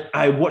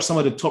 I watched some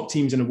of the top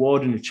teams in the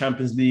world in the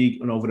Champions League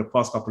and over the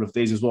past couple of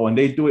days as well, and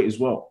they do it as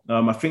well.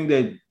 I think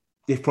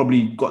they've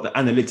probably got the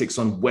analytics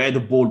on where the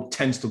ball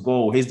tends to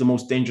go. Here's the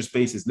most dangerous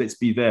spaces. Let's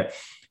be there.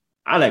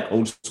 I like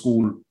old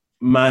school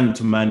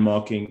man-to-man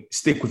marking.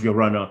 Stick with your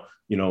runner,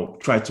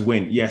 try to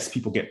win. Yes,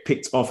 people get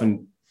picked off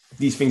and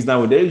these things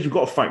nowadays. You've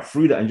got to fight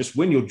through that and just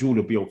win your duel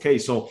to be okay.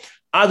 So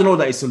I don't know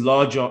that it's a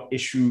larger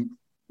issue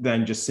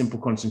than just simple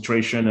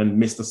concentration and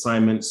missed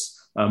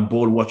assignments,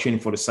 ball watching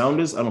for the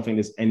Sounders. I don't think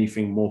there's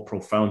anything more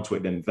profound to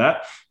it than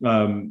that.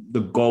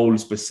 The goal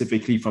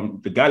specifically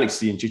from the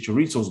Galaxy and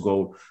Chicharito's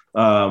goal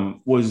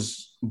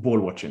was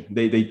ball watching.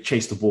 They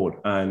chased the ball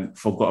and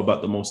forgot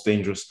about the most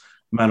dangerous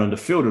man on the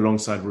field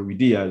alongside Rui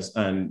Diaz.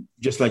 And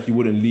just like you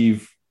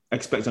wouldn't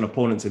expect an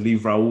opponent to leave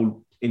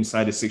Raul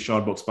inside the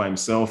 6-yard box by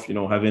himself,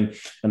 having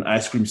an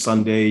ice cream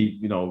sundae,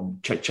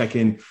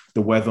 checking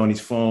the weather on his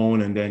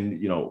phone and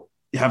then,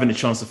 having a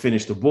chance to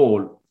finish the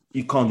ball.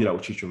 You can't do that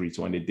with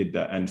Chicharito, and they did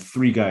that. And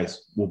 3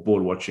 guys were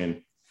ball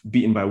watching,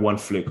 beaten by 1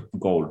 flick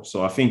goal.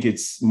 So I think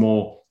it's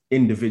more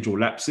individual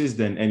lapses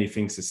than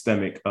anything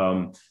systemic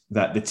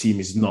that the team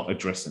is not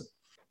addressing.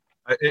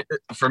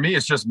 For me,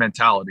 it's just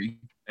mentality.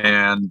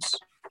 And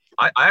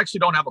I actually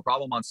don't have a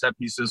problem on set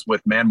pieces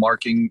with man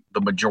marking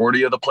the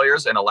majority of the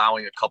players and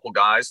allowing a couple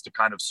guys to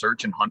kind of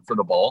search and hunt for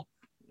the ball.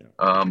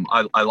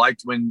 I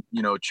liked when,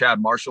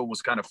 Chad Marshall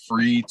was kind of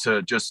free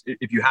to just,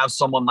 if you have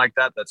someone like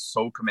that, that's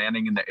so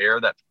commanding in the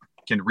air that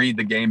can read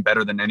the game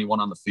better than anyone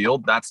on the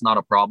field, that's not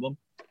a problem.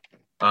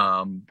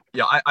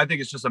 I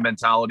think it's just a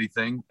mentality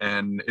thing.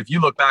 And if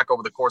you look back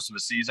over the course of a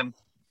season,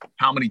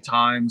 how many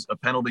times a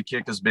penalty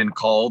kick has been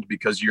called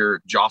because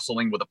you're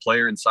jostling with a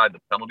player inside the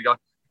penalty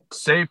box,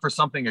 save for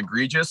something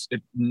egregious,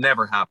 it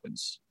never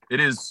happens.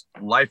 It is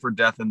life or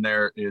death in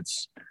there.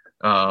 It's,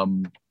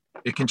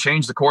 it can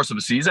change the course of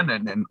a season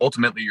and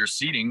ultimately your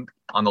seeding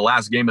on the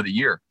last game of the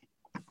year.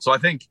 So I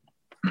think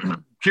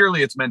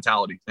purely it's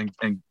mentality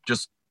and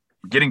just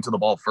getting to the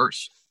ball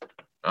first.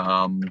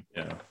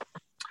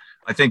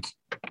 I think,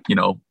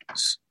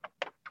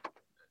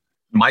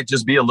 might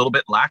just be a little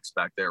bit lax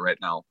back there right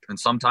now. And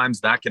sometimes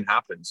that can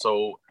happen.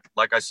 So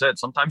like I said,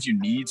 sometimes you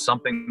need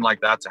something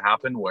like that to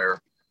happen where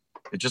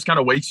it just kind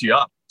of wakes you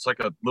up. It's like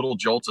a little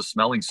jolt of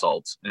smelling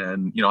salts.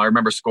 And, I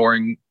remember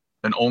scoring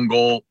an own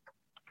goal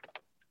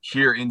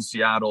here in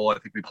Seattle. I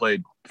think we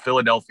played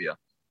Philadelphia,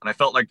 and I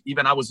felt like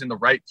even I was in the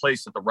right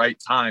place at the right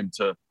time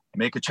to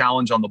make a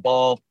challenge on the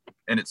ball,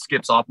 and it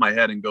skips off my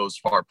head and goes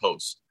far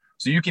post.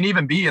 So you can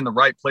even be in the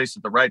right place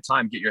at the right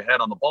time, get your head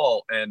on the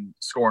ball and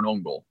score an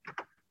own goal.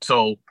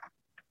 So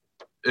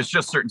it's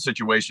just certain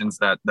situations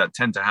that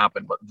tend to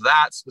happen. But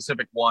that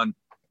specific one,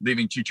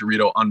 leaving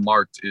Chicharito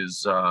unmarked,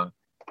 is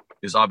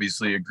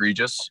obviously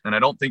egregious. And I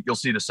don't think you'll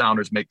see the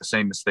Sounders make the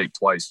same mistake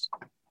twice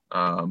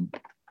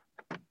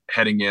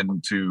heading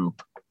into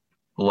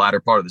the latter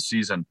part of the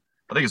season.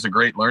 I think it's a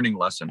great learning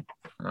lesson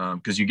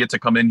because you get to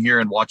come in here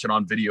and watch it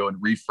on video and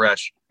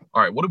refresh.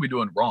 All right, what are we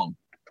doing wrong?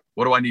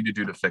 What do I need to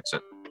do to fix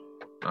it?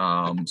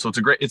 So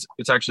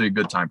it's actually a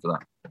good time for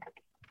that.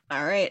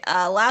 All right.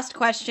 Last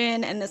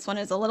question, and this one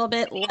is a little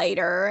bit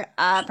lighter,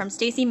 from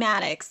Stacy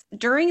Maddox.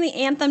 During the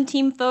Anthem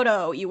team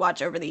photo you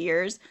watch over the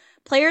years,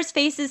 players'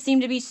 faces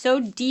seem to be so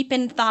deep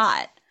in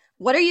thought.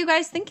 What are you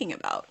guys thinking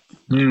about?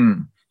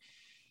 I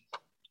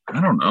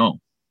don't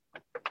know.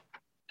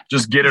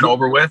 Just get it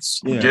over with.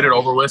 Yeah. Get it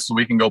over with so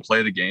we can go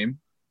play the game.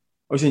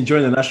 Or is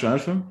enjoying the national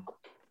anthem?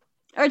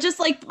 Or just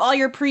like all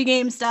your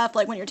pregame stuff,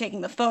 like when you're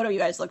taking the photo, you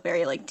guys look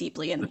very like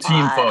deeply in the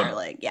team photo. Or,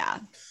 like,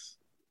 yeah.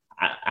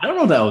 I don't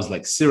know that I was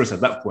like serious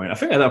at that point. I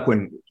think at that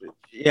point,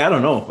 I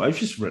don't know. I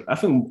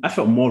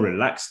felt more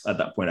relaxed at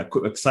that point.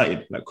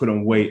 Excited. Like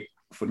couldn't wait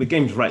for the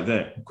game's right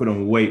there.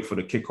 Couldn't wait for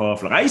the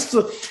kickoff. Like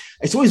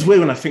it's always weird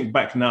when I think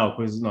back now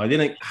because I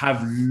didn't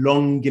have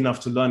long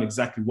enough to learn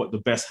exactly what the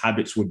best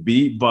habits would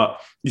be,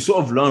 but you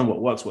sort of learn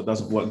what works, what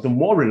doesn't work. The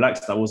more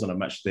relaxed I was on a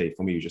match day,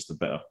 for me, it was just the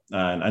better.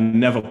 And I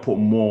never put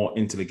more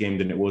into the game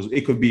than it was.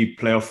 It could be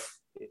playoff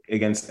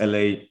against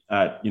LA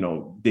at,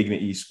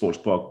 Dignity Sports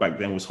Park. Back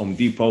then was Home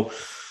Depot.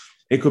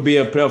 It could be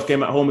a playoff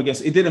game at home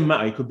against, it didn't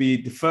matter. It could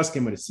be the first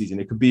game of the season.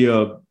 It could be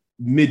a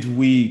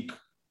midweek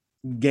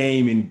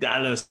game in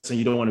Dallas and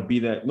you don't want to be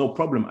there. No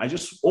problem. I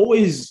just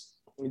always,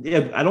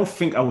 I don't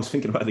think I was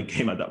thinking about the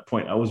game at that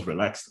point. I was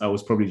relaxed. I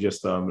was probably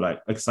just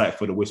excited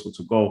for the whistle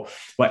to go.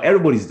 But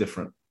everybody's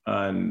different.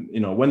 And,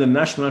 when the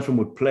national anthem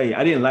would play,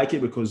 I didn't like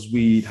it because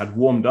we had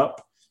warmed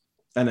up.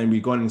 And then we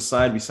got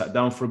inside, we sat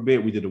down for a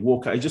bit, we did a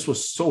walkout. It just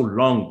was so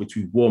long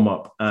between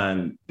warm-up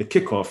and the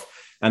kickoff,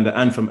 and the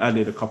anthem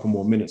added a couple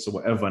more minutes or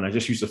whatever. And I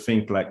just used to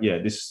think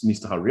this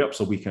needs to hurry up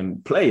so we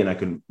can play and I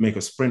can make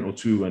a sprint or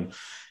two and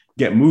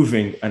get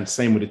moving. And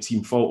same with the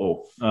team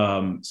photo.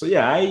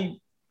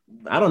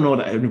 I don't know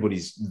that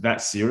everybody's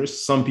that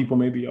serious. Some people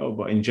maybe are,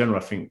 but in general,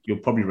 I think you're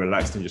probably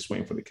relaxed and just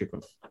waiting for the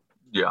kickoff.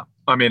 Yeah.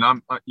 I mean,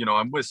 I'm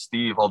with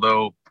Steve,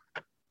 although,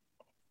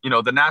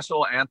 the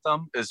national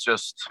anthem is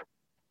just,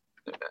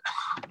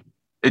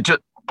 it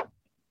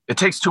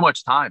takes too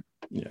much time.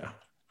 Yeah.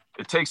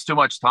 It takes too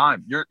much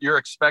time. You're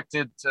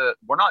expected to,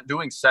 we're not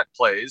doing set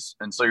plays.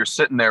 And so you're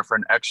sitting there for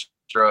an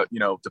extra,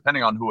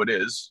 depending on who it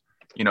is,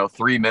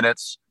 3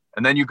 minutes.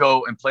 And then you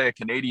go and play a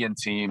Canadian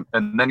team.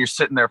 And then you're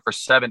sitting there for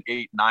 7,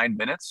 8, 9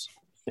 minutes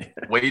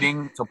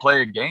waiting to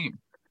play a game.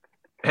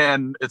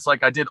 And it's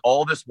like, I did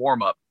all this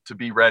warm up to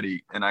be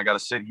ready. And I got to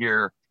sit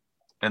here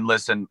and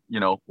listen,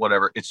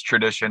 whatever. It's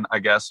tradition, I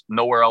guess.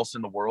 Nowhere else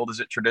in the world is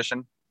it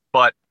tradition.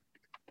 But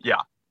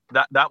yeah,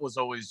 that was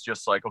always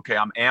just like, okay,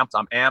 I'm amped.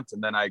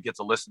 And then I get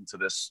to listen to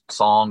this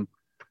song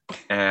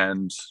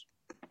and,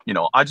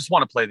 I just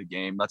want to play the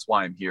game. That's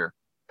why I'm here.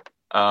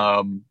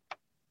 But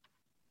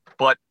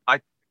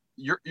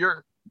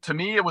to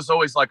me, it was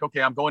always like,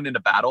 okay, I'm going into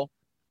battle.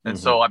 And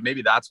so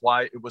maybe that's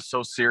why it was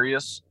so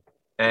serious.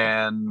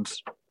 And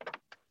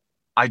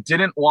I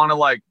didn't want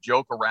to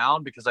joke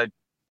around because I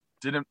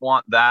didn't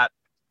want that.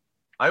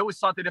 I always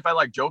thought that if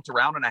I joked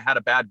around and I had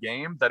a bad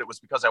game, that it was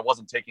because I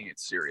wasn't taking it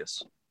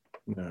serious.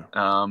 Yeah.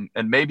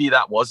 And maybe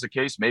that was the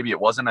case. Maybe it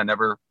wasn't. I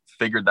never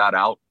figured that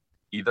out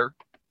either.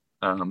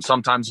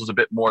 Sometimes it was a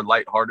bit more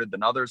lighthearted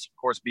than others. Of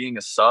course, being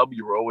a sub,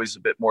 you were always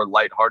a bit more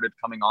lighthearted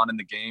coming on in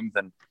the game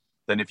than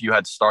if you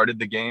had started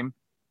the game.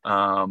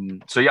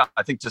 So yeah,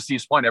 I think to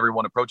Steve's point,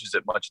 everyone approaches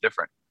it much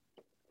different.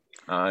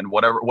 And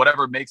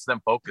whatever makes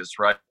them focus,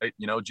 right?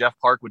 Jeff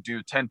Park would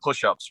do 10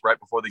 push-ups right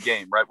before the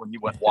game, right when he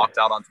walked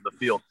out onto the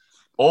field.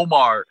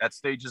 Omar, at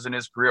stages in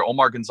his career,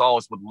 Omar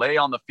Gonzalez would lay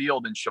on the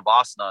field in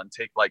Shavasana and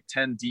take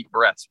 10 deep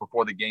breaths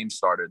before the game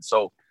started.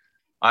 So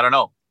I don't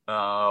know.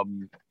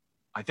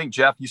 I think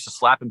Jeff used to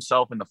slap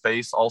himself in the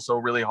face also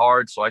really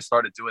hard. So I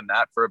started doing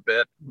that for a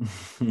bit.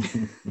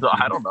 So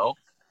I don't know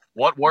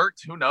what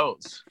worked. Who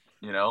knows?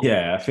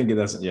 Yeah, I think it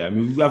doesn't. Yeah, I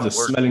mean, we have the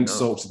smelling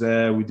salts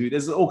there.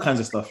 There's all kinds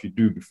of stuff you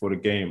do before the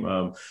game.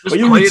 But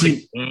your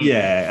routine,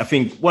 yeah, I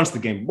think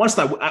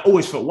I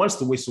always felt once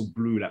the whistle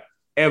blew,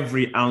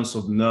 every ounce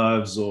of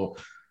nerves or,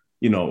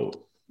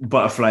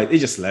 butterfly, it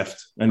just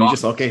left. And you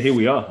just, okay, here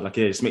we are.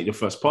 Just make your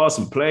first pass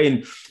and play.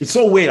 And it's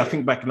so weird. I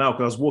think back now,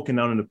 because I was walking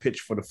down on the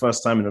pitch for the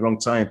first time in a long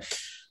time.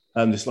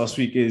 This last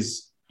week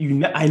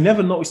I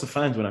never noticed the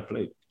fans when I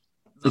played.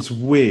 It's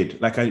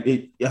weird.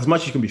 As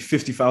much as you can be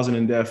 50,000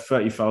 in there,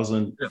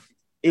 30,000. Yeah.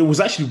 It was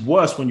actually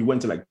worse when you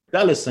went to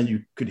Dallas and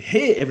you could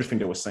hear everything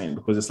they were saying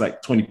because it's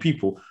 20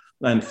 people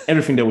and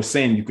everything they were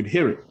saying, you could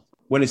hear it.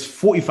 When it's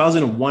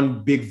 40,000 in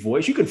one big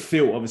voice, you can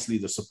feel obviously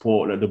the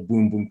support, the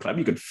boom, boom, clap.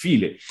 You could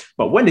feel it.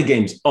 But when the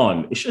game's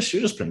on, you're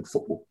just playing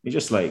football. It's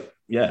just I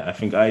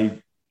think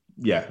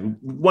yeah,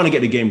 want to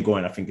get the game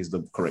going, I think is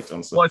the correct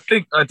answer. Well,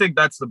 I think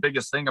that's the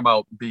biggest thing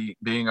about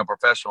being a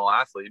professional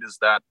athlete is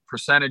that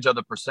percentage of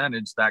the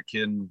percentage that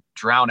can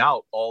drown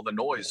out all the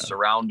noise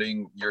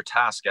surrounding your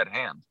task at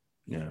hand.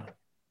 Yeah.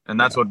 And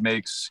that's what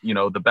makes,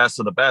 the best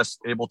of the best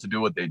able to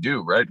do what they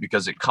do, right?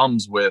 Because it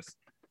comes with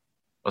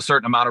a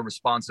certain amount of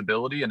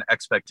responsibility and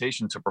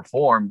expectation to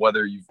perform,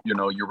 whether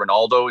you're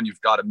Ronaldo and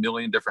you've got a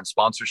million different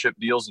sponsorship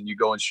deals and you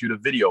go and shoot a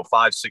video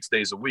 5-6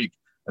 days a week.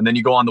 And then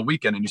you go on the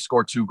weekend and you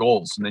score 2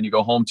 goals and then you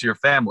go home to your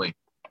family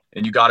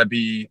and you got to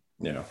be,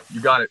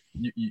 you got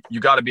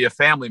to be a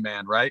family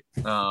man, right?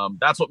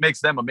 That's what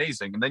makes them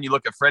amazing. And then you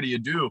look at Freddie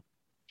Adu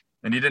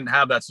and he didn't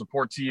have that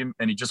support team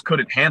and he just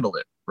couldn't handle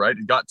it, right?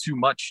 It got too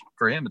much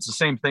for him. It's the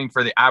same thing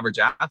for the average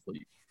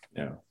athlete.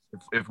 Yeah.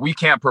 If we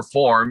can't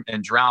perform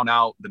and drown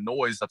out the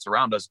noise that's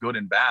around us, good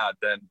and bad,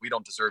 then we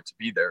don't deserve to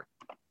be there.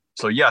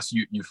 So yes,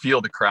 you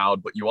feel the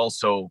crowd, but you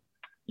also,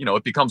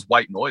 it becomes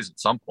white noise at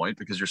some point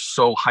because you're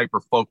so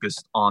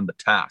hyper-focused on the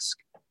task.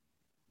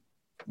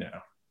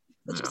 Yeah.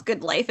 That's just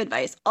good life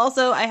advice.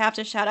 Also, I have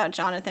to shout out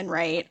Jonathan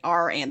Wright,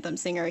 our anthem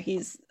singer.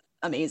 He's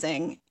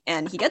amazing,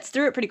 and he gets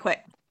through it pretty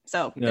quick.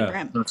 So good for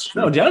him.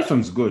 No, the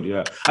anthem's good.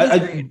 Yeah,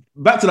 I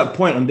back to that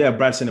point on there,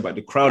 Brad saying about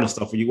the crowd and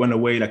stuff. Where you went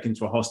away like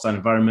into a hostile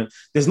environment.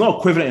 There's no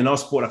equivalent in our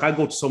sport. Like I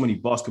go to so many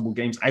basketball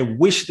games. I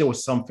wish there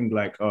was something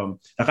like I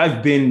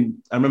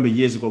remember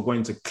years ago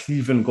going to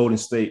Cleveland Golden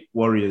State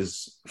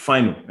Warriors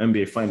final,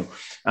 NBA final.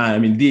 I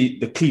mean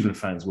the Cleveland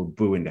fans were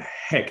booing the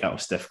heck out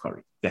of Steph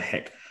Curry. The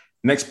heck.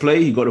 Next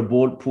play, he got the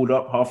ball pulled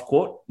up half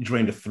court,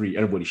 drained the 3.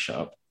 Everybody shut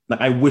up.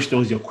 Like I wish there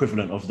was the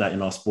equivalent of that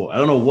in our sport. I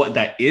don't know what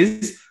that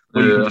is.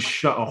 But you can just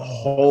shut a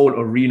whole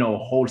arena or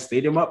whole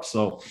stadium up.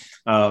 So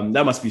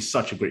that must be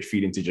such a great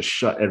feeling to just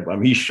shut everybody. I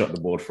mean, he shut the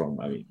ball from,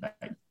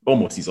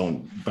 almost his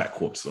own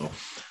backcourt. So,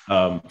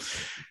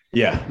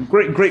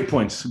 great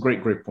points.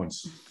 Great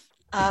points.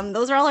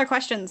 Those are all our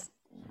questions.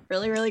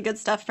 Really, really good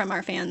stuff from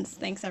our fans.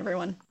 Thanks,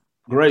 everyone.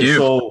 Great.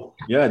 So,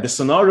 the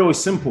scenario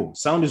is simple.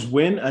 Sounders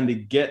win and they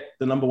get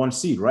the number 1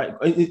 seed, right?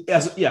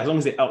 As long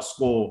as they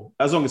outscore,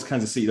 as long as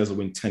Kansas City doesn't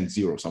win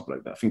 10-0 or something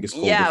like that. I think it's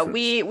goal difference.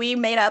 we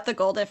made out the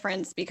goal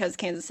difference because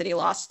Kansas City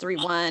lost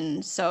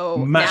 3-1.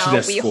 So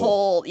now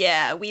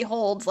we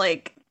hold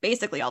like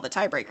basically all the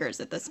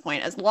tiebreakers at this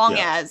point, as long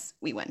as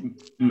we win.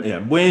 Yeah,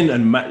 win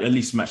and at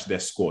least match their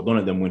score. Don't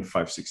let them win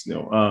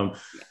 5-6-0.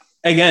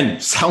 Again,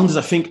 Sounders,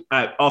 I think,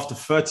 after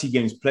 30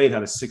 games played,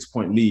 had a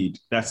 6-point lead.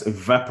 That's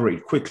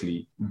evaporated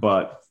quickly.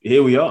 But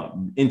here we are,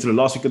 into the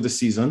last week of the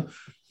season.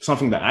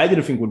 Something that I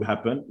didn't think would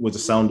happen was the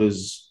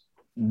Sounders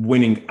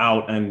winning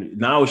out. And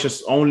now it's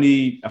just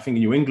only, I think,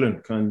 New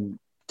England can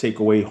take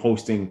away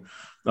hosting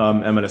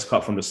MLS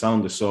Cup from the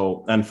Sounders.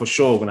 So, and for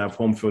sure, we're going to have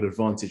home field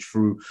advantage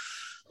through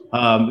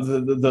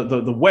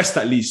the West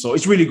at least. So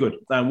it's really good.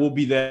 And we'll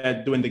be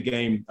there doing the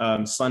game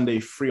Sunday,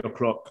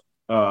 3:00.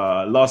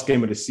 Last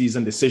game of the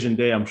season, decision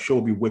day. I'm sure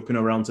we'll be whipping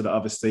around to the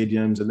other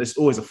stadiums, and it's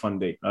always a fun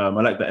day. I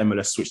like that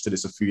MLS switched to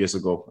this a few years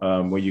ago,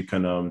 where you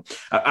can.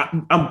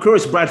 I'm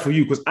curious, Brad, for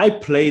you, because I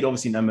played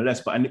obviously in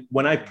MLS, but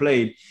when I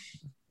played,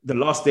 the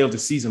last day of the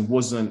season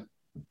wasn't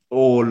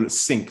all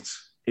synced.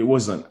 It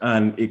wasn't,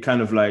 and it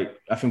kind of like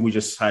I think we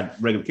just had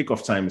regular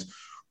kickoff times.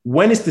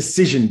 When it's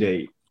decision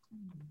day,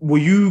 were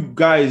you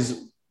guys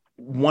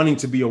wanting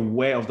to be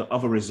aware of the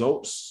other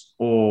results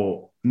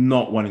or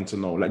not wanting to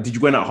know? Like, did you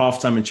go in at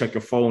halftime and check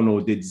your phone,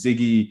 or did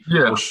Ziggy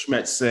or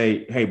Schmetz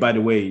say, hey, by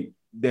the way,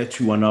 they're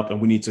 2-1 up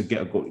and we need to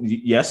get a goal?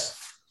 Yes?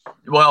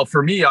 Well,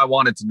 for me, I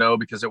wanted to know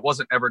because it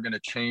wasn't ever going to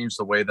change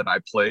the way that I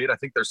played. I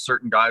think there's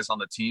certain guys on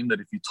the team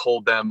that if you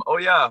told them, oh,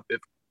 yeah,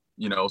 if,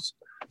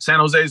 San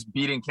Jose's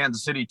beating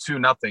Kansas City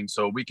 2-0,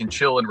 so we can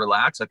chill and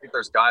relax. I think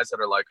there's guys that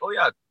are like, oh,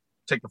 yeah,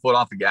 take the foot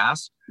off the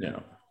gas. Yeah.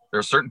 There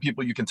are certain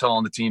people you can tell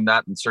on the team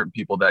that and certain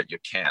people that you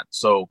can't.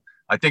 So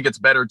I think it's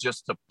better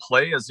just to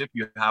play as if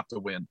you have to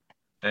win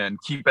and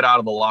keep it out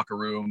of the locker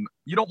room.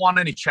 You don't want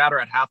any chatter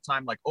at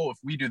halftime like, oh, if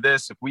we do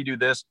this,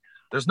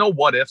 there's no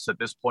what ifs at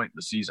this point in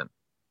the season.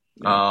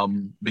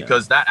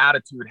 Because that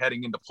attitude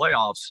heading into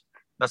playoffs,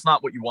 that's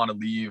not what you want to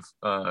leave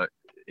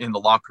in the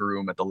locker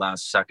room at the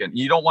last second.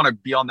 You don't want to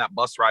be on that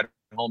bus ride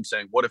home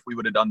saying, what if we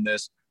would have done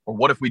this? Or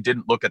what if we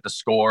didn't look at the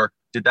score?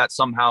 Did that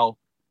somehow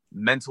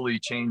mentally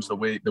change the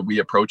way that we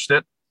approached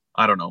it?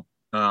 I don't know.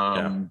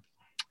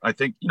 I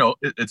think,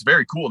 it's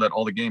very cool that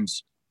all the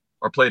games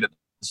are played at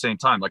the same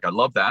time. Like, I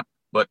love that.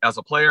 But as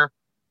a player,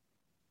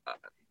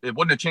 it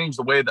wouldn't have changed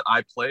the way that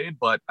I played.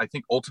 But I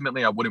think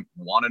ultimately I wouldn't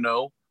want to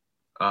know.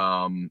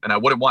 And I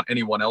wouldn't want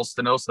anyone else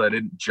to know, so that I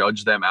didn't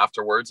judge them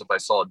afterwards if I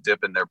saw a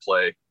dip in their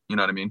play. You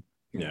know what I mean?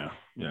 Yeah.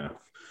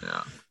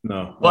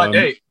 No. But,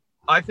 hey,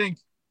 I think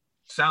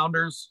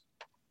Sounders,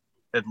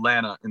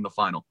 Atlanta in the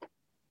final.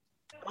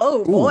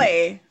 Oh,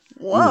 boy.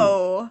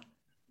 Whoa.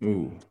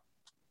 Ooh.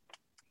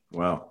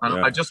 Wow.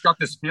 I just got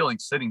this feeling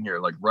sitting here,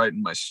 like right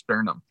in my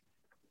sternum.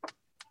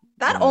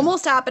 That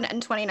almost happened in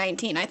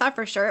 2019. I thought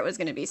for sure it was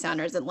going to be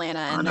Sounders Atlanta,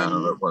 and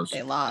then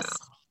they lost.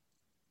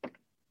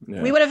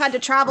 Yeah. We would have had to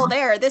travel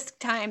there. This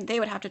time they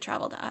would have to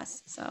travel to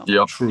us. So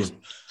True.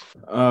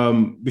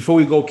 Before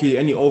we go, Key,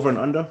 any over and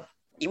under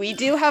We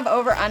do have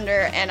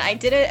over-under, and I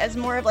did it as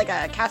more of like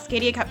a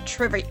Cascadia Cup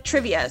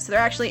trivia, so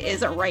there actually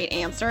is a right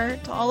answer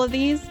to all of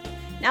these.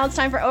 Now it's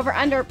time for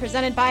over-under,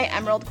 presented by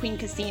Emerald Queen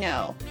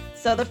Casino.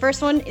 So the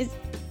first one is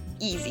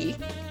easy.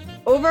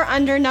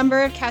 Over-under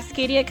number of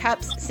Cascadia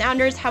Cups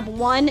Sounders have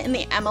won in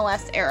the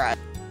MLS era.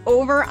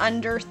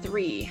 Over-under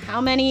 3. How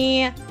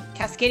many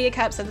Cascadia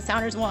Cups have the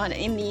Sounders won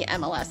in the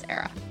MLS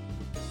era?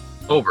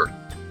 Over.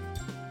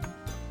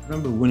 I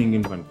remember winning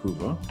in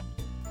Vancouver.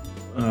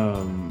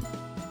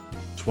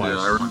 Twice.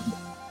 Yeah,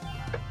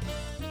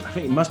 I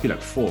think it must be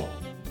like 4.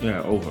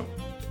 Yeah, over.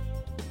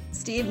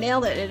 Steve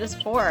nailed it. It is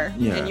 4.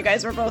 Yeah. And you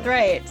guys were both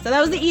right. So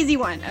that was the easy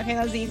one. Okay,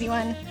 that was the easy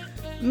one.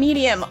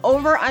 Medium.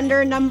 Over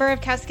under number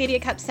of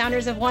Cascadia Cup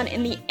Sounders have won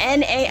in the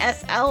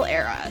NASL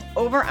era.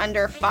 Over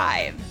under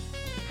 5.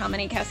 How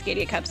many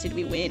Cascadia Cups did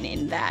we win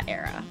in that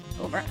era?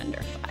 Over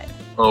under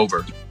 5.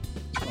 Over.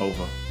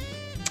 Over.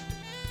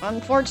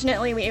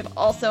 Unfortunately, we've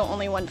also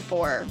only won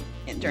 4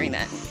 during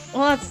that.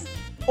 Well, that's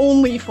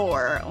only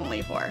 4.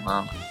 Only 4.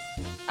 Wow.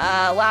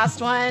 Last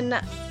one.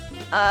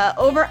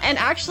 Over, and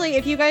actually,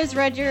 if you guys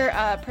read your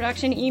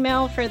production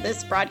email for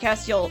this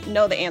broadcast, you'll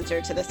know the answer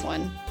to this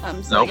one.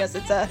 So Nope. I guess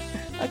it's a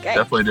okay.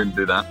 Definitely didn't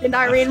do that. Did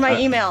not read my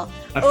email.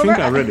 I think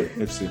I read it.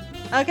 Let's see.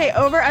 Okay,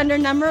 over under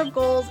number of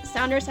goals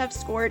Sounders have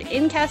scored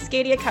in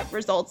Cascadia Cup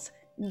results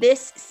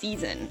this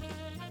season.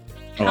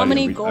 Oh, How I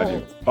many didn't read- I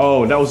goals? didn't-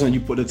 Oh, that was when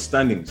you put the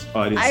standings. Oh,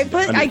 I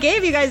didn't. I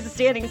gave you guys the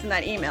standings in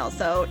that email,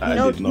 so I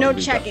no did not no read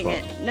that checking far.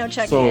 it. No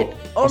checking So, it.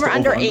 what's Over the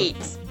under over-under?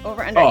 8.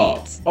 Over under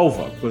Oh, 8.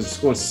 over because it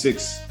scored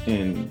 6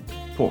 in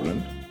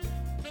Portland.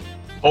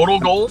 Total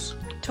goals?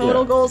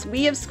 Total yeah. goals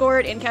we have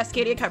scored in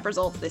Cascadia Cup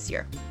results this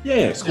year.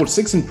 Yeah, scored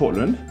 6 in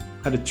Portland.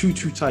 Had a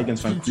 2-2 tie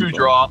against Vancouver. 2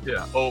 draw.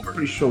 Yeah, over.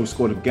 Pretty sure we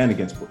scored again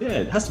against. Yeah,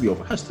 it has to be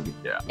over. Has to be.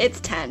 Yeah.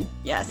 It's 10.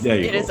 Yes, There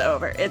you it is go.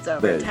 over. It's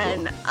over. There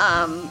you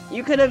 10.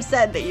 You could have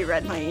said that you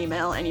read my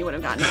email and you would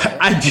have gotten it.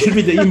 I did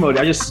read the email.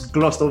 I just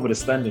glossed over the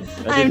standings.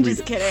 I'm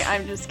just kidding.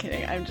 I'm just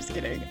kidding.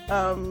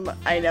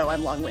 I know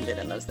I'm long-winded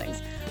in those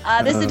things.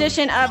 This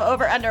edition of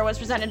Over Under was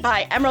presented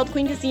by Emerald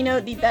Queen Casino,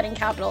 the betting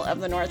capital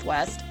of the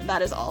Northwest.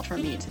 That is all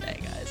from me today,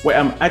 guys. Wait,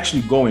 I'm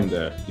actually going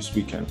there this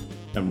weekend.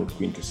 Emerald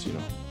Queen Casino.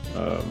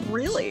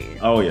 Really?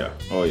 Oh yeah.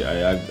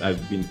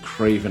 I've been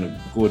craving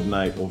a good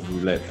night of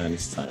roulette, and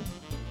it's time.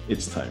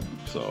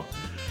 So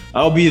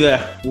I'll be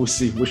there. We'll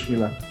see. Wish me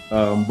luck.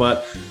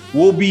 But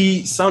we'll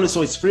be Sounders.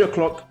 So it's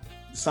 3:00.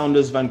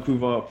 Sounders,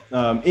 Vancouver.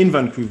 In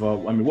Vancouver.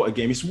 I mean, what a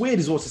game! It's weird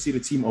as well to see the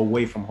team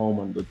away from home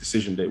on the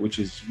decision day, which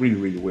is really,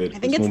 really weird. I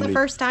think it's the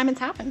first time it's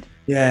happened.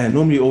 Yeah,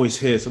 normally always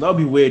here, so that'll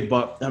be weird.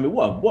 But I mean,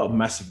 what a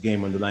massive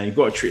game on the line. You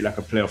got to treat it like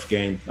a playoff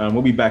game.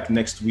 We'll be back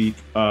next week.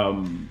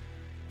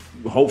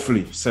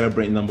 Hopefully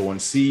celebrating number 1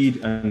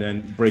 seed and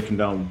then breaking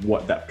down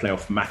what that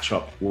playoff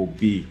matchup will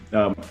be.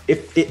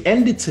 If it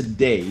ended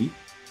today,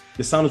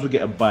 the Sounders would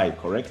get a bye,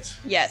 correct?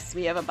 Yes,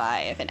 we have a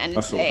bye if it ended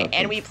That's what today, happened.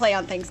 and we play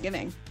on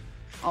Thanksgiving,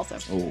 also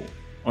Oh,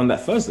 on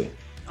that Thursday.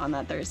 on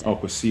that Thursday. Oh,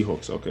 with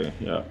Seahawks. Okay,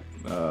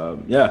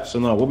 yeah. So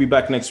no, we'll be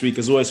back next week.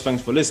 As always,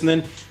 thanks for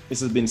listening.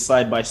 This has been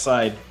Side by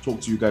Side. Talk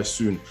to you guys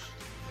soon.